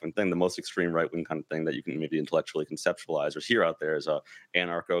wing, left wing thing, the most extreme right wing kind of thing that you can maybe intellectually conceptualize or hear out there is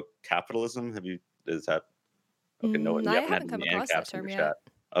anarcho capitalism. Have you? Is that okay? No one. You I haven't had haven't come any across that ANCAPs in term your yet. chat.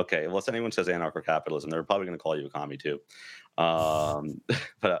 Okay. Well, if anyone says anarcho-capitalism, they're probably going to call you a commie too.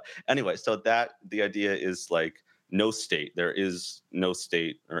 But anyway, so that the idea is like no state. There is no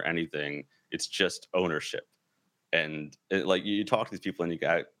state or anything. It's just ownership. And like you talk to these people, and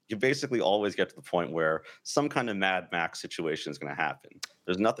you basically always get to the point where some kind of Mad Max situation is going to happen.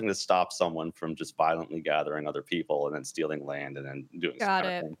 There's nothing to stop someone from just violently gathering other people and then stealing land and then doing some Got kind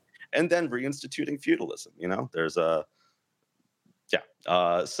of it. thing, and then reinstituting feudalism. There's a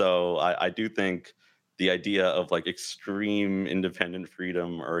yeah. So I do think the idea of like extreme independent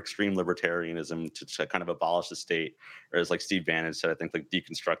freedom or extreme libertarianism to kind of abolish the state, or as like Steve Bannon said, I think like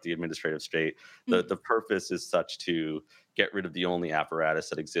deconstruct the administrative state. The Mhm. the purpose is such to get rid of the only apparatus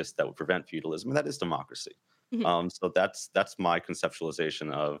that exists that would prevent feudalism, and that is democracy. Mhm. So that's my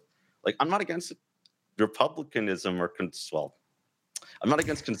conceptualization of like I'm not against republicanism well, I'm not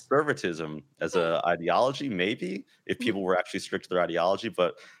against conservatism as a ideology, maybe if Mhm. people were actually strict to their ideology,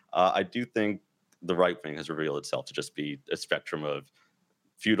 but I do think the right wing has revealed itself to just be a spectrum of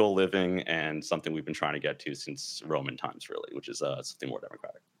feudal living and something we've been trying to get to since Roman times, really, which is something more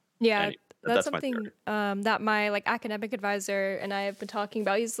democratic. Yeah, Anyway, that's that's my something theory. that my like academic advisor and I have been talking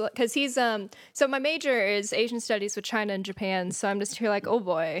about. He's because he's so my major is Asian studies with China and Japan. So I'm just here like, oh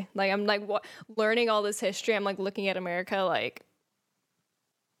boy, like I'm like what learning all this history. I'm like looking at America like,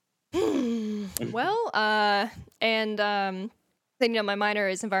 well, and then my minor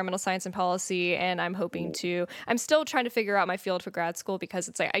is environmental science and policy, and I'm still trying to figure out my field for grad school because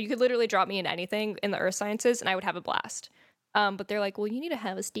it's like you could literally drop me in anything in the earth sciences and I would have a blast. But they're like, well, you need to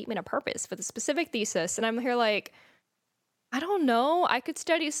have a statement of purpose for the specific thesis, and I'm here like, I don't know. I could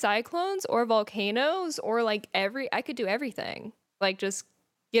study cyclones or volcanoes or like I could do everything. Like just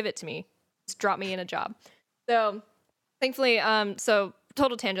give it to me. Just drop me in a job. So thankfully, so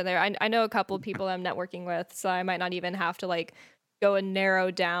total tangent there. I know a couple of people I'm networking with, so I might not even have to like go and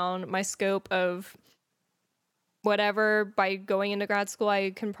narrow down my scope of whatever by going into grad school.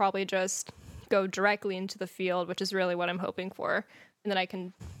 I can probably just go directly into the field, which is really what I'm hoping for, and then I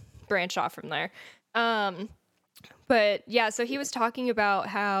can branch off from there. Um, but yeah, so he was talking about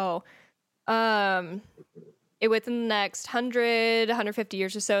how um within the next 150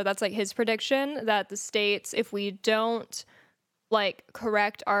 years or so, that's like his prediction that the states, if we don't like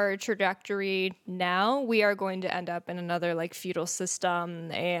correct our trajectory now, we are going to end up in another like feudal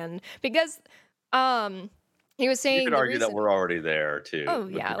system. And because um he was You could saying the argue that reason, we're already there too, oh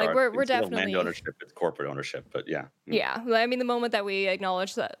with yeah, like regards we're instead of land definitely, ownership, it's corporate ownership. But yeah, yeah, I mean the moment that we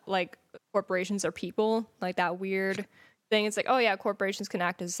acknowledge that like corporations are people, like that weird thing, it's like, oh yeah, corporations can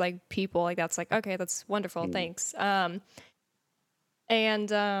act as like people, like that's like, okay, that's wonderful, Mm. thanks.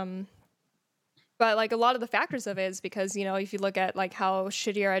 And But like a lot of the factors of it is because, if you look at like how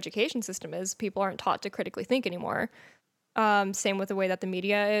shitty our education system is, people aren't taught to critically think anymore. Same with the way that the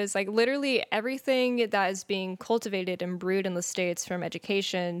media is. Like literally everything that is being cultivated and brewed in the States, from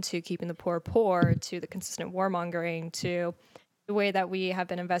education to keeping the poor poor to the consistent warmongering to the way that we have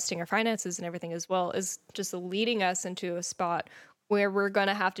been investing our finances and everything as well, is just leading us into a spot where we're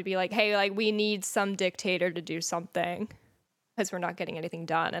gonna have to be like, hey, like we need some dictator to do something because we're not getting anything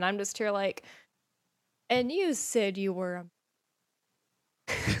done. And I'm just here like, and you said you were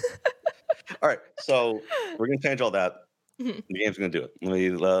All right, so we're gonna change all that. Mhm. The game's gonna do it.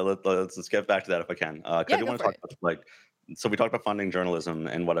 Let's get back to that if I can, 'cause I Yeah, do go wanna for talk it. about, like so we talked about funding journalism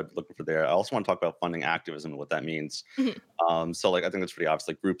and what I'm looking for there. I also wanna talk about funding activism and what that means. Mhm. So, like, I think it's pretty obvious,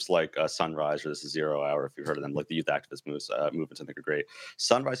 like, groups like, Sunrise or This Is Zero Hour, if you've heard of them, like, the youth activist movements, I think are great.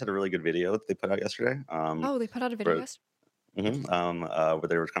 Sunrise had a really good video that they put out yesterday, Oh, they put out a video where yesterday? where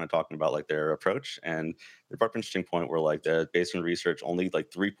they were kind of talking about like their approach, and they brought up an interesting point where like based on research, only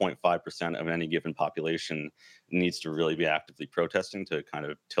like 3.5% of any given population needs to really be actively protesting to kind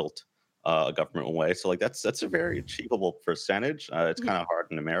of tilt a government away. So like that's a very achievable percentage. It's Mhm. kind of hard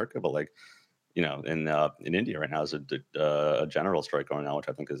in America, but like in India right now is a general strike going on, which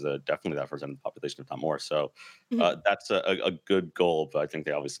I think is definitely that percent of the population, if not more. So Mhm. that's a good goal, but I think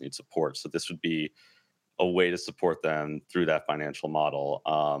they obviously need support. So this would be a way to support them through that financial model.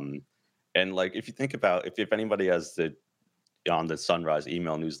 And like if you think about if anybody has the on the Sunrise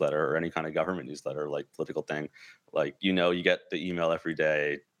email newsletter or any kind of government newsletter, like political thing, like you get the email every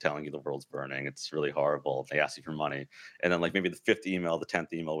day telling you the world's burning. It's really horrible. They ask you for money, and then like maybe the fifth email, the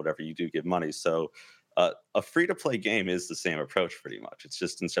 10th email, whatever, you do give money. So a free to play game is the same approach pretty much. It's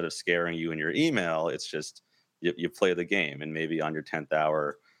just instead of scaring you in your email, it's just you play the game, and maybe on your 10th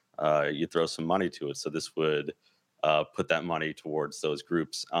hour, you throw some money to it. So this would put that money towards those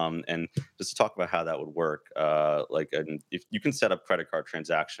groups. And just to talk about how that would work, if you can set up credit card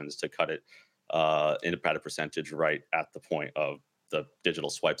transactions to cut it at a percentage right at the point of the digital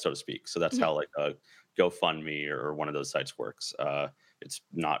swipe, so to speak. So that's Mhm. how like a GoFundMe or one of those sites works. It's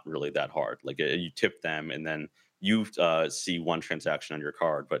not really that hard. Like you tip them, and then you see one transaction on your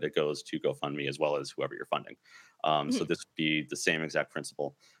card, but it goes to GoFundMe as well as whoever you're funding. So Mhm. this would be the same exact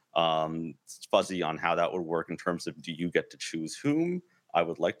principle. It's fuzzy on how that would work in terms of do you get to choose whom? I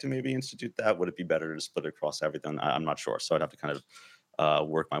would like to maybe institute that. Would it be better to split it across everything? I'm not sure. So I'd have to kind of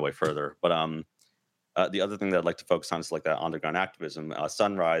work my way further. But the other thing that I'd like to focus on is like that underground activism.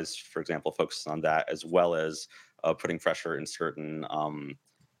 Sunrise, for example, focuses on that as well as putting pressure in certain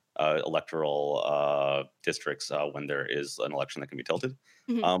electoral districts when there is an election that can be tilted.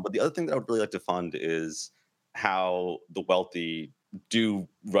 Mhm. But the other thing that I would really like to fund is how the wealthy do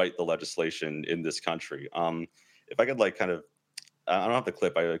write the legislation in this country. If I could like kind of I don't have the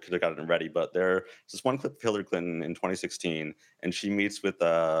clip. I could have gotten it ready, but there's this one clip of Hillary Clinton in 2016, and she meets with some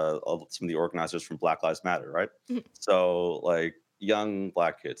of the organizers from Black Lives Matter, right? Mhm. So, like young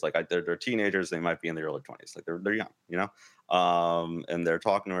black kids, like they're teenagers, they might be in their early 20s, like they're young, and they're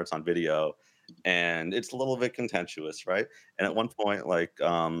talking to her. It's on video, and it's a little bit contentious, right? And at one point, like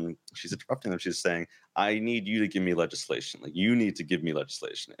she's interrupting them. She's saying, "I need you to give me legislation. Like you need to give me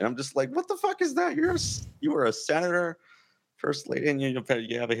legislation." And I'm just like, "What the fuck is that? You are a senator." First lady, and you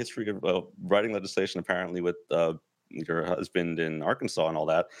have a history of writing legislation apparently with your husband in Arkansas and all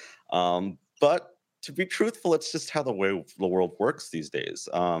that. But to be truthful, it's just how the way the world works these days.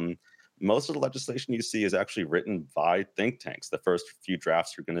 Most of the legislation you see is actually written by think tanks. The first few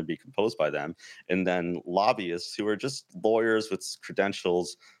drafts are going to be composed by them, and then lobbyists who are just lawyers with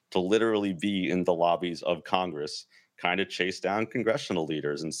credentials to literally be in the lobbies of Congress kind of chase down congressional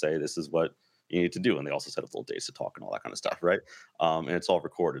leaders and say, this is what you need to do. And they also set up little days to talk and all that kind of stuff, right? And it's all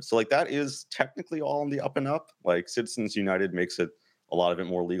recorded. So like that is technically all on the up and up. Like Citizens United makes it a lot of it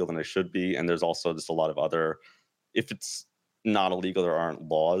more legal than it should be. And there's also just a lot of other, if it's not illegal, there aren't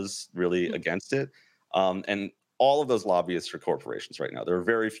laws really Mhm. against it. And all of those lobbyists are corporations right now. There are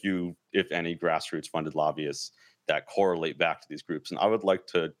very few, if any, grassroots funded lobbyists that correlate back to these groups. And I would like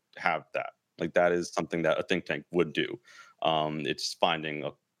to have that. Like that is something that a think tank would do. It's finding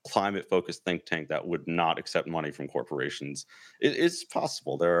a climate focused think tank that would not accept money from corporations. It's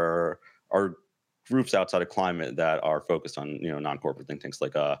possible. Are groups outside of climate that are focused on non-corporate think tanks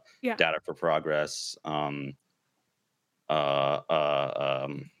like Yeah. Data for Progress. There's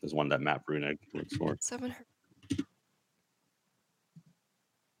one that Matt Brunig works for. 700.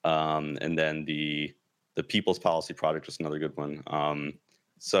 And then the People's Policy Project is another good one.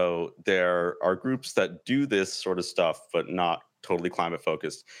 So there are groups that do this sort of stuff, but not totally climate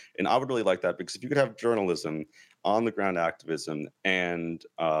focused. And I would really like that because if you could have journalism, on the ground activism, and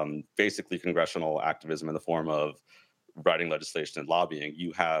basically congressional activism in the form of writing legislation and lobbying,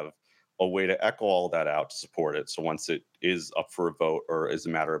 you have a way to echo all that out to support it. So once it is up for a vote or is a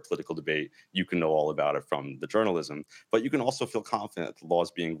matter of political debate, you can know all about it from the journalism. But you can also feel confident that the laws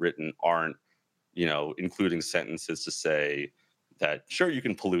being written aren't, including sentences to say that sure you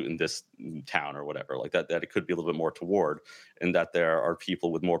can pollute in this town or whatever, like that it could be a little bit more toward, and that there are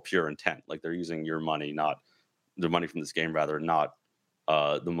people with more pure intent, like they're using your money, not the money from this game, rather not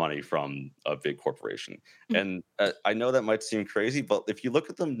the money from a big corporation. Mhm. And I know that might seem crazy, but if you look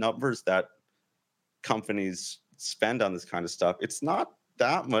at the numbers that companies spend on this kind of stuff, it's not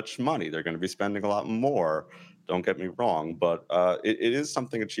that much money. They're going to be spending a lot more. Don't get me wrong, but it is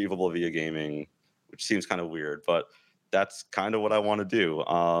something achievable via gaming, which seems kind of weird, but that's kind of what I want to do.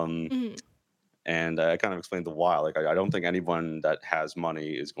 Mhm. And I kind of explained the why. Like, I don't think anyone that has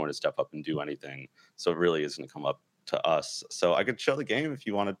money is going to step up and do anything. So it really is going to come up to us. So I could show the game if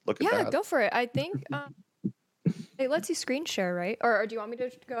you want to look at Yeah, that. go for it. I think it lets you screen share, right? Or do you want me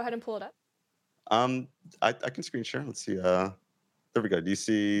to go ahead and pull it up? Um, I can screen share. Let's see. There we go.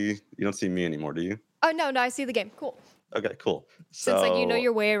 You don't see me anymore, do you? Oh no, no, I see the game. Cool. Okay, cool. Since like you know So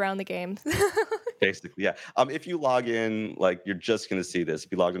your way around the game. basically, yeah. If you log in, like you're just gonna see this.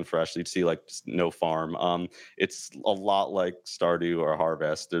 If you logged in fresh, you'd see like just no farm. It's a lot like Stardew or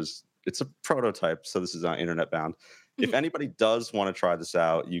Harvest. It's a prototype, so this is internet bound. If Mhm. anybody does want to try this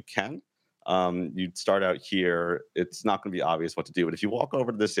out, you can. You'd start out here. It's not going to be obvious what to do, but if you walk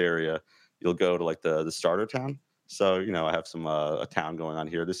over to this area, you'll go to like the starter town. So I have some a town going on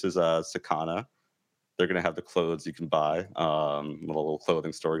here. This is Sakana. They're going to have the clothes you can buy. Little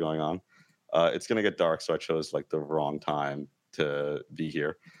clothing store going on. It's going to get dark, so I chose like the wrong time to be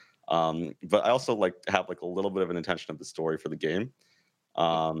here. But I also like to have like a little bit of an intention of the story for the game,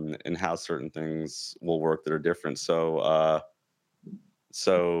 and how certain things will work that are different. So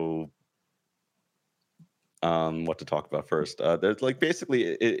what to talk about first? There's like basically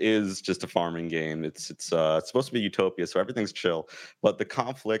it is just a farming game. It's supposed to be utopia, so everything's chill, but the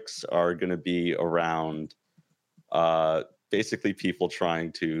conflicts are going to be around uh, basically people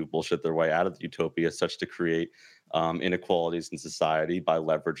trying to bullshit their way out of the utopia, such to create inequalities in society by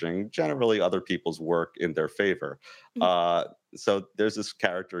leveraging generally other people's work in their favor. Mhm. Uh, so there's this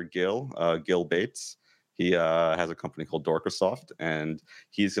character, Gil Bates. He has a company called Dorkasoft, and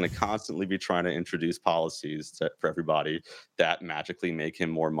he's going to constantly be trying to introduce policies for everybody that magically make him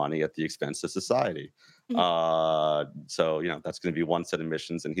more money at the expense of society. Mhm. So that's going to be one set of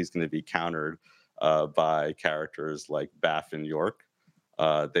missions, and he's going to be countered by characters like Baff and York.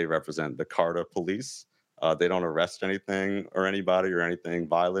 They represent the Carta police. They don't arrest anything or anybody or anything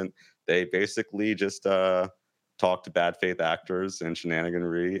violent. They basically just talk to bad faith actors and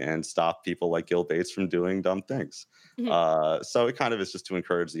shenaniganry and stop people like Gil Bates from doing dumb things. Mhm. So it kind of is just to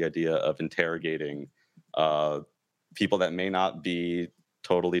encourage the idea of interrogating uh, people that may not be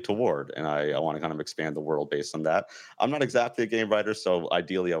totally toward. And I want to kind of expand the world based on that. I'm not exactly a game writer, so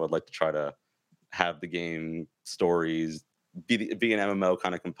ideally I would like to try to have the game stories be an MMO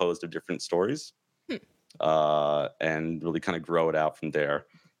kind of composed of different stories, Hmm. and really kind of grow it out from there,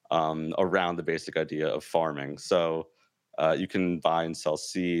 around the basic idea of farming. So you can buy and sell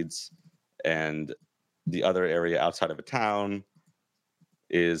seeds, and the other area outside of a town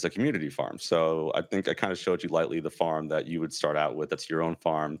is a community farm. So I think I kind of showed you lightly the farm that you would start out with. That's your own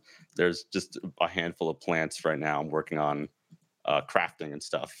farm. There's just a handful of plants right now I'm working on crafting and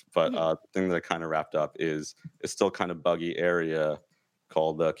stuff. But Mhm. the thing that I kind of wrapped up is it's still kind of buggy area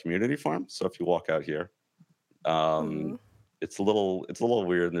called the community farm. So if you walk out here, um, Ooh. it's a little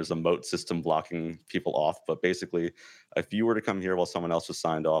weird, and there's a moat system blocking people off. But basically, if you were to come here while someone else was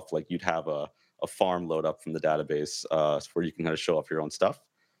signed off, like you'd have a farm load up from the database, where you can kind of show off your own stuff.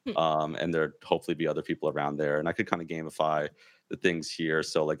 Hmm. And there'd hopefully be other people around there, and I could kind of gamify the things here.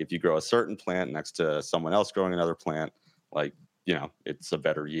 So like if you grow a certain plant next to someone else growing another plant, like it's a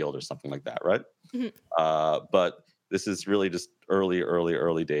better yield or something like that, right? Mhm. But this is really just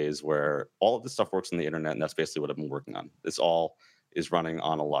early days where all of this stuff works on the internet, and that's basically what I've been working on. This all is running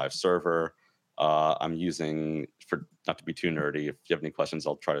on a live server. I'm using, for not to be too nerdy, if you have any questions,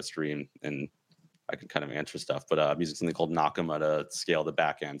 I'll try to stream and I can kind of answer stuff. But I'm using something called Nakama to scale the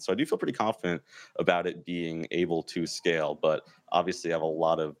back end. So I do feel pretty confident about it being able to scale, but obviously I have a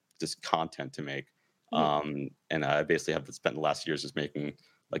lot of just content to make. Mhm. And I basically have spent the last years just making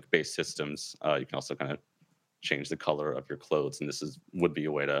like base systems. You can also kind of change the color of your clothes, and this is would be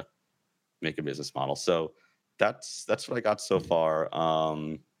a way to make a business model. So that's what I got so far.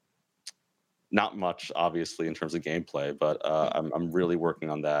 Not much, obviously, in terms of gameplay, but Mhm. I'm really working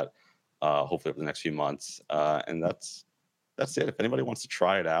on that. Hopefully over the next few months, and that's it. If anybody wants to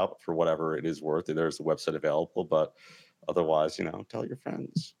try it out for whatever it is worth, there's a website available. But otherwise, tell your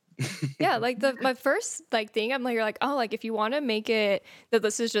friends. Yeah, like the my first like thing, I'm like, you're like, oh, like if you want to make it that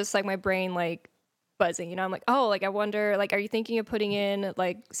this is just like my brain like buzzing, I'm like, oh, like I wonder, like, are you thinking of putting in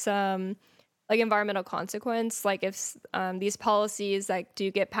like some like environmental consequence, like if these policies like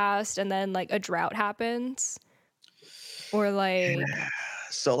do get passed and then like a drought happens, or Yeah.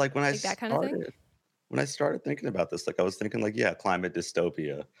 So like like that kind of thing? when I started thinking about this, like I was thinking like, yeah, climate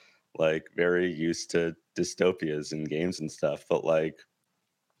dystopia, like very used to dystopias in games and stuff. But like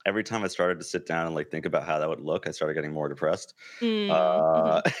every time I started to sit down and like think about how that would look, I started getting more depressed. Mm,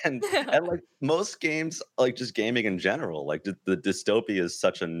 mhm. And like most games, like just gaming in general, like the dystopia is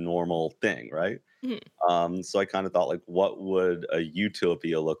such a normal thing, right? Mhm. So I kind of thought like, what would a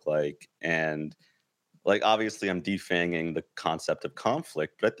utopia look like? And like obviously I'm defanging the concept of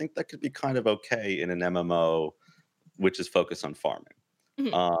conflict, but I think that could be kind of okay in an MMO which is focused on farming.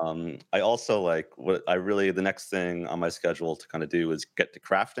 Mhm. I also like what I really the next thing on my schedule to kind of do is get to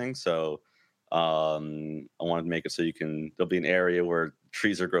crafting. So I wanted to make it so there'll be an area where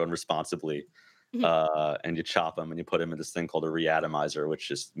trees are grown responsibly, Mhm. and you chop them and you put them in this thing called a reatomizer, which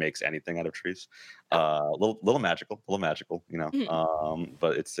just makes anything out of trees. Oh. Little magical, Mhm.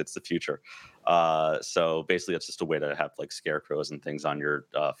 but it's the future. So basically, it's just a way to have like scarecrows and things on your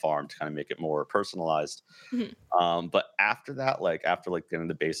farm to kind of make it more personalized. Mhm. But after that, like after like getting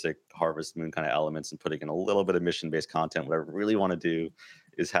the basic Harvest Moon kind of elements and putting in a little bit of mission based content, what I really want to do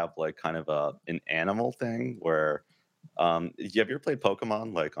is have like kind of an animal thing where you ever played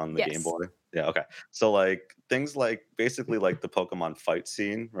Pokemon like on the Game Yes. Boy? Yeah, okay. So like things like basically like the Pokemon fight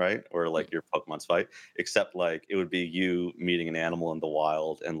scene, right? Or Mhm. like your Pokemon's fight, except like it would be you meeting an animal in the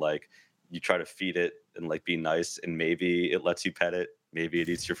wild and like you try to feed it and like be nice and maybe it lets you pet it, maybe it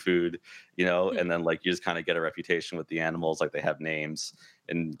eats your food, Mhm. and then like you just kind of get a reputation with the animals, like they have names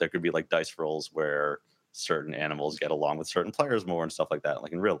and there could be like dice rolls where certain animals get along with certain players more and stuff like that,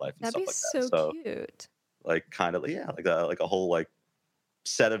 like in real life and That'd stuff be like that. so So cute. like kind of yeah, like a whole like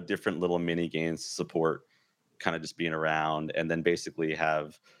set of different little mini games to support kind of just being around, and then basically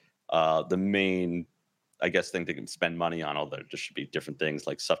have the main I guess thing they can spend money on, although there just should be different things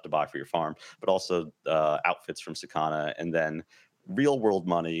like stuff to buy for your farm, but also outfits from Sakana, and then real world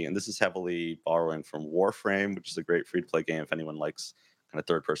money. And this is heavily borrowing from Warframe, which is a great free to play game if anyone likes kind of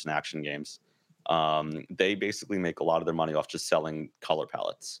third person action games. They basically make a lot of their money off just selling color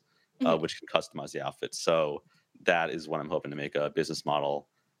palettes, Mhm. which can customize the outfits. So that is what I'm hoping to make a business model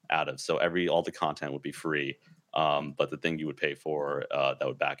out of. So all the content would be free, but the thing you would pay for that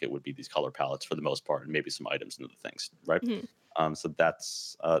would back it would be these color palettes for the most part, and maybe some items and other things, right? Mhm. So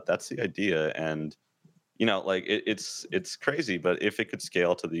that's the idea, and like it's crazy, but if it could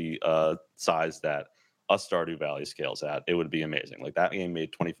scale to the size that a Stardew Valley scales at, it would be amazing. Like that game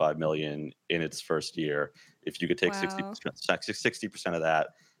made 25 million in its first year. If you could take Wow. 60% of that,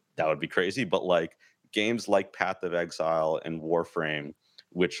 that would be crazy. But like games like Path of Exile and Warframe,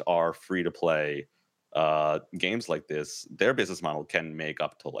 which are free to play, games like this, their business model can make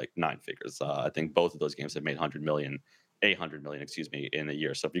up to like nine figures. I think both of those games have made 800 million, excuse me, in a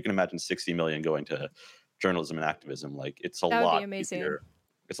year. So if you can imagine 60 million going to journalism and activism, like it's a That would be lot amazing. easier.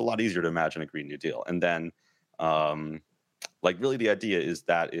 It's a lot easier to imagine a Green New Deal. And then, um, like, really, the idea is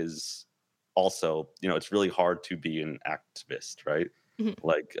that is also, it's really hard to be an activist, right? Mhm.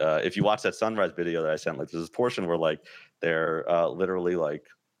 Like, if you watch that Sunrise video that I sent, like, there's this portion where like they're literally like,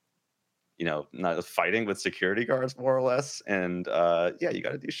 not fighting with security guards more or less, and yeah, you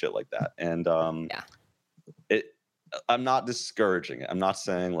got to do shit like that. And Yeah. it, I'm not discouraging it. I'm not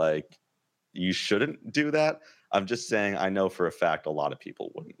saying like you shouldn't do that. I'm just saying I know for a fact a lot of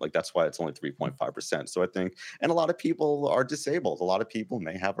people wouldn't. Like that's why it's only 3.5%. So I think, and a lot of people are disabled. A lot of people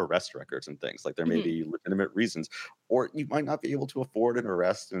may have arrest records and things. Like there may Mhm. be legitimate reasons, or you might not be able to afford an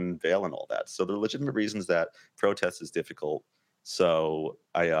arrest and bail and all that. So there are legitimate reasons that protest is difficult. So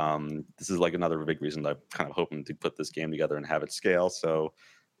this is like another big reason that I'm kind of hoping to put this game together and have it scale. So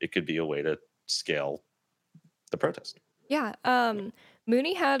it could be a way to scale the protest. Yeah.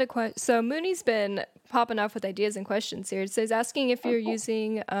 Mooney had a question. So Mooney's been popping up with ideas and questions here. So he's asking if Oh, you're cool.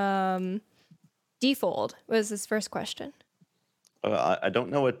 using Defold was his first question. I don't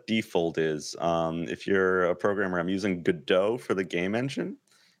know what Defold is. If you're a programmer, I'm using Godot for the game engine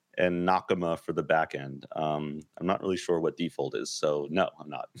and Nakama for the back end. I'm not really sure what Defold is, so no, I'm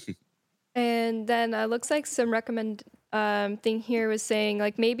not. And then looks like some recommend thing here was saying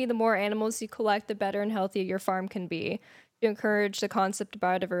like maybe the more animals you collect, the better and healthier your farm can be. To encourage the concept of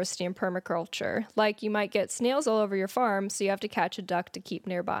biodiversity and permaculture. Like you might get snails all over your farm, so you have to catch a duck to keep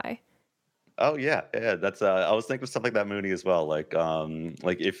nearby. Oh yeah, yeah. That's I was thinking of something like that Mooney as well. Like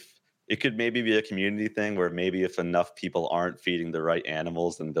if it could maybe be a community thing where maybe if enough people aren't feeding the right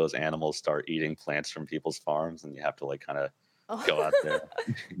animals, then those animals start eating plants from people's farms, and you have to like kind of go out there,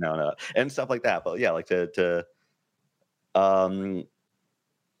 Oh. no, and stuff like that. But yeah, like to um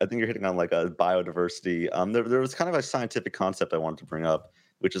I think you're hitting on like a biodiversity. There was kind of a scientific concept I wanted to bring up,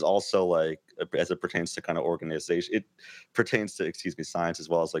 which is also like as it pertains to kind of organization. It pertains to, excuse me, science as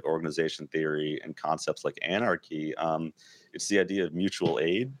well as like organization theory and concepts like anarchy. It's the idea of mutual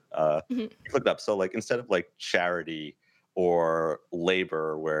aid. Mhm. You look it up. So like instead of like charity or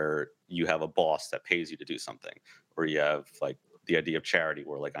labor, where you have a boss that pays you to do something, or you have like the idea of charity,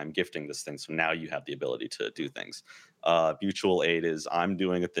 where like I'm gifting this thing, so now you have the ability to do things. Mutual aid is I'm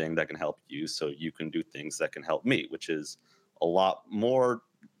doing a thing that can help you so you can do things that can help me, which is a lot more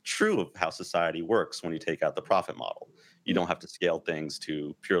true of how society works when you take out the profit model. You Mhm. don't have to scale things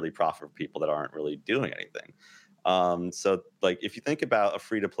to purely profit for people that aren't really doing anything. So like if you think about a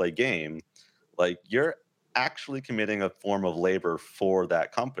free to play game, like you're actually committing a form of labor for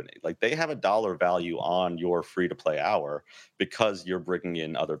that company. Like they have a dollar value on your free to play hour because you're bringing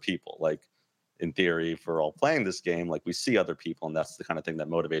in other people. Like in theory, if we're all playing this game, like we see other people, and that's the kind of thing that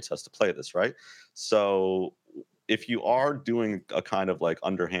motivates us to play this, right? So if you are doing a kind of like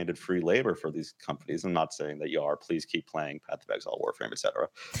underhanded free labor for these companies, I'm not saying that you are. Please keep playing Path of Exile, Warframe, etc.,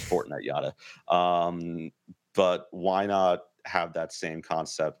 Fortnite, yada. Um, but why not have that same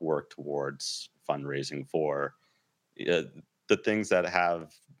concept work towards fundraising for uh, the things that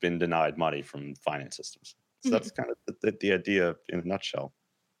have been denied money from finance systems? So Mhm. that's kind of the idea in a nutshell.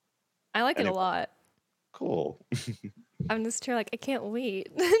 I like it a Anyway, lot. cool. I'm just here like I can't wait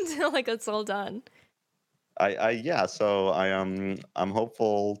until like it's all done. Yeah, so I'm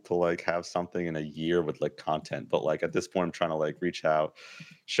hopeful to like have something in a year with like content, but like at this point I'm trying to like reach out,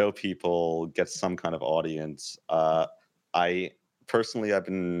 show people, get some kind of audience. I personally I've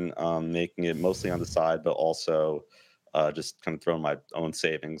been making it mostly on the side, but also just kind of throwing my own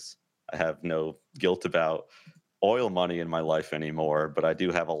savings. I have no guilt about oil money in my life anymore, but I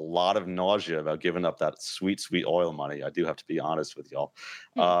do have a lot of nausea about giving up that sweet, sweet oil money. I do have to be honest with y'all.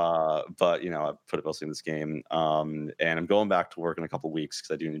 Hmm. But you know, I put it mostly in this game, and I'm going back to work in a couple weeks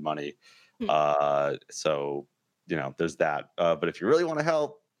because I do need money. Hmm. So you know, there's that. But if you really want to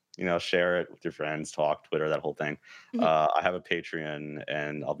help, you know, share it with your friends, talk, Twitter, that whole thing. Hmm. I have a Patreon,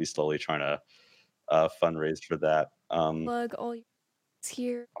 and I'll be slowly trying to fundraise for that. Plug all your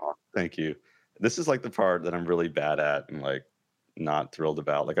here. Aw, thank you. This is like the part that I'm really bad at and like not thrilled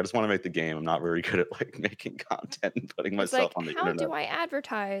about. Like I just want to make the game. I'm not very good at like making content and putting It's myself like, on the how internet. do I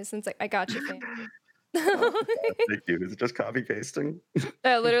advertise? And it's like, I got you, fam. Oh my God, thank you. Is it just copy pasting?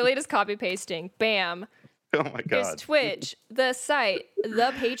 Literally just copy pasting. Bam. Oh my There's God. Twitch, the site,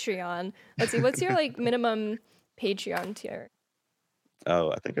 the Patreon. Let's see, what's your like minimum Patreon tier?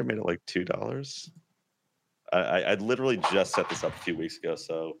 Oh, I think I made it like $2. I literally just set this up a few weeks ago.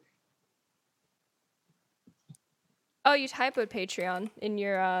 So Oh, you typoed Patreon in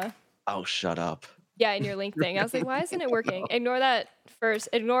your oh, shut up. yeah, in your link thing. I was like, why isn't it working? Ignore that first.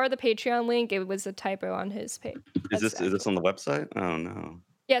 Ignore the Patreon link. It was a typo on his page. That's Is this actual. on the website? Oh no.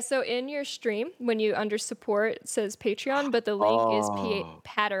 Yeah, so in your stream, when you under support, it says Patreon, but the link is Oh.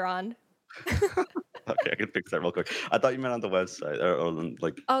 Patreon. Okay, I can fix that real quick. I thought you meant on the website or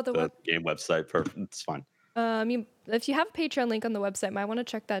like Oh, the the web. game website. Perfect. It's fine. If you have a Patreon link on the website, might want to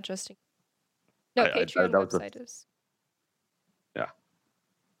check that just in. No, Patreon That was the website is. yeah.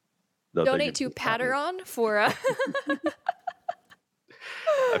 No, thank you Donate for to the compliment. Patreon for.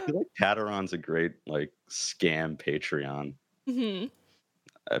 I feel like Patreon's a great like scam Patreon. Mhm.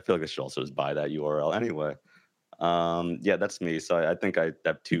 I feel like I should also just buy that URL anyway. Yeah, that's me. So I think I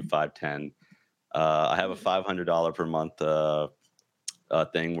have 2, 5, 10. I have a Mhm. $500 per month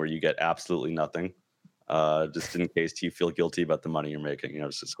thing where you get absolutely nothing. Just in case you feel guilty about the money you're making, you know,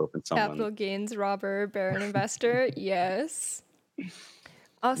 just hoping someone Capital gains robber, baron investor. Yes. maybe.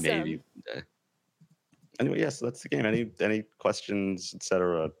 Awesome. Anyway, yeah, so that's the game. Any questions,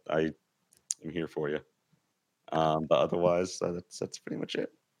 etc. I am here for you. But otherwise, that's pretty much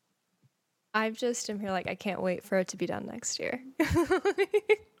it. I've just am here like I can't wait for it to be done next year.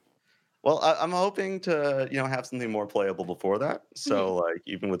 Well, I'm hoping to, you know, have something more playable before that. Mhm. So, like,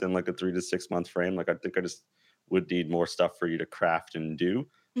 even within like a 3 to 6 month frame, like, I think I just would need more stuff for you to craft and do.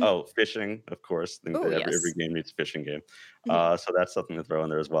 Mhm. Oh, fishing, of course. I think Oh that every yes. game needs a fishing game. Mhm. So that's something to throw in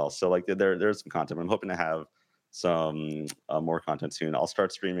there as well. So, like, there's some content. I'm hoping to have some more content soon. I'll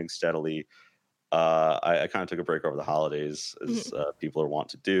start streaming steadily. I kind of took a break over the holidays, as Mhm. people are wont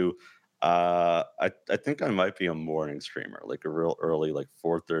to do. I think I might be a morning streamer, like a real early, like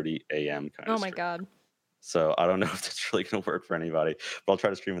 4:30 a.m. kind Oh of my stream. god. So I don't know if that's really going to work for anybody, but I'll try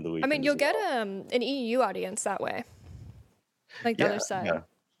to stream in the I mean, weekend as you'll get well. an EU audience that way, like the Yeah, other side. yeah.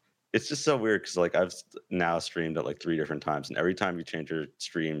 It's just so weird because like now streamed at like 3 different times, and every time you change your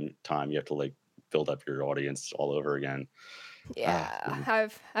stream time, you have to like build up your audience all over again. Yeah, Man.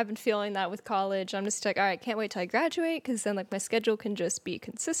 I've been feeling that with college. I'm just like, all right, can't wait till I graduate because then like my schedule can just be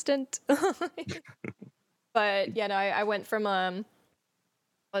consistent. But yeah, no, I went from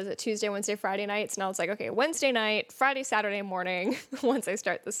was it Tuesday, Wednesday, Friday nights, and I was like, okay, Wednesday night, Friday, Saturday morning. Once I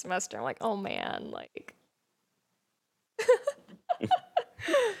start the semester, I'm like, oh man, like,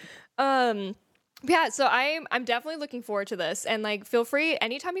 um, yeah. So I'm definitely looking forward to this, and like, feel free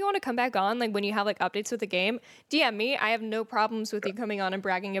anytime you want to come back on, like when you have like updates with the game, DM me. I have no problems with you coming on and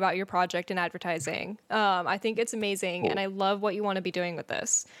bragging about your project and advertising. I think it's amazing, and Cool, I love what you want to be doing with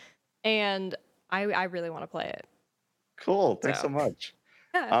this, and I really want to play it. cool. Thanks so So much.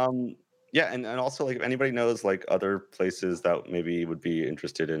 yeah. Um, yeah, and also like if anybody knows like other places that maybe would be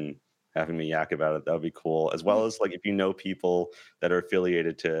interested in having me yak about it, that would be cool. As well Mhm. as like if you know people that are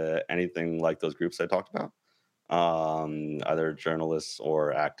affiliated to anything like those groups I talked about, either journalists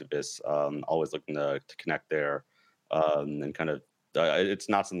or activists, always looking to connect there, and kind of. It's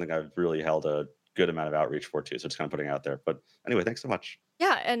not something I've really held a good amount of outreach for too. So just kind of putting it out there. But anyway, thanks so much.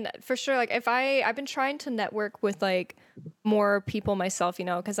 Yeah, and for sure, like if I've been trying to network with like more people myself,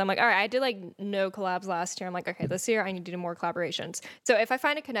 because I'm like, all right, I did like no collabs last year. I'm like, okay, this year I need to do more collaborations. So if I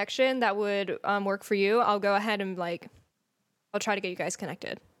find a connection that would work for you, I'll go ahead and like, I'll try to get you guys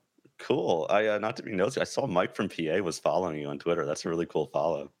connected. Cool. I not to be nosy, I saw Mike from PA was following you on Twitter. That's a really cool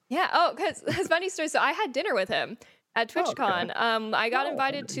follow. Yeah. Oh, because it's funny story. So I had dinner with him at Oh, okay. TwitchCon. I got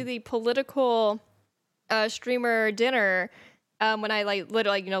invited to the political streamer dinner when I like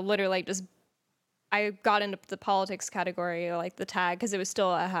literally like just I got into the politics category, like the tag, because it was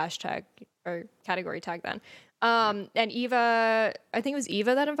still a hashtag or category tag then. And Eva, I think it was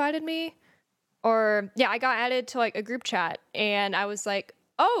Eva that invited me, or yeah, I got added to like a group chat, and I was like,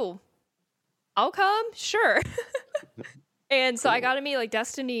 oh, I'll come, sure. And so I got to meet like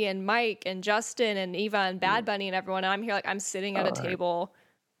Destiny and Mike and Justin and Eva and Bad Bunny and everyone. And I'm here like I'm sitting at a table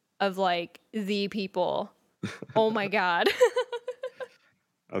of like the people. Oh my God.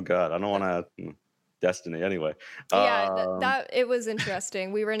 Oh God, I don't want to Destiny anyway. Yeah, that it was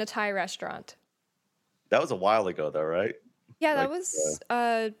interesting. We were in a Thai restaurant. That was a while ago though, right? Yeah, that Like,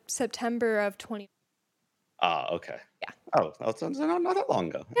 was September of 20. Okay. Yeah. Oh, so not that long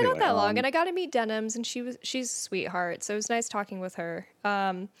ago. Yeah, Anyway, not that long. And I got to meet Denims, and she's a sweetheart. So it was nice talking with her.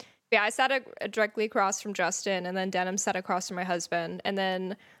 Yeah, I sat directly across from Justin, and then Denim sat across from my husband, and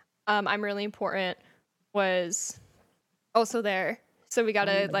then I'm Really Important was also there. So we got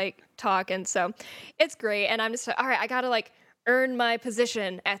to like talk, and so it's great. And I'm just all right. I got to like earn my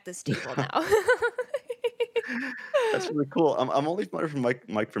position at this table now. That's really cool. I'm only familiar from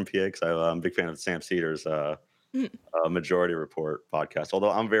Mike from PA because I'm a big fan of Sam Cedars' Majority Report podcast.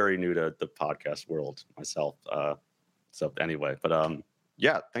 Although I'm very new to the podcast world myself. So anyway, but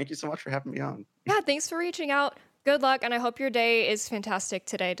yeah, thank you so much for having me on. Yeah, thanks for reaching out. Good luck, and I hope your day is fantastic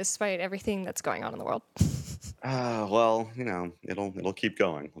today, despite everything that's going on in the world. Well, it'll keep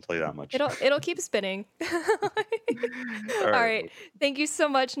going. I'll tell you that much. It'll keep spinning. All right. Thank you so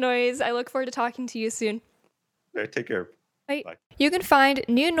much, Noise. I look forward to talking to you soon. All right, take care. Bye. You can find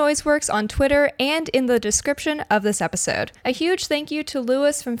New Noiseworks on Twitter and in the description of this episode. A huge thank you to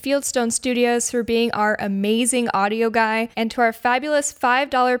Lewis from Fieldstone Studios for being our amazing audio guy, and to our fabulous $5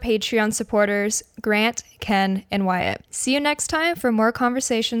 Patreon supporters, Grant, Ken, and Wyatt. See you next time for more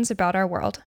conversations about our world.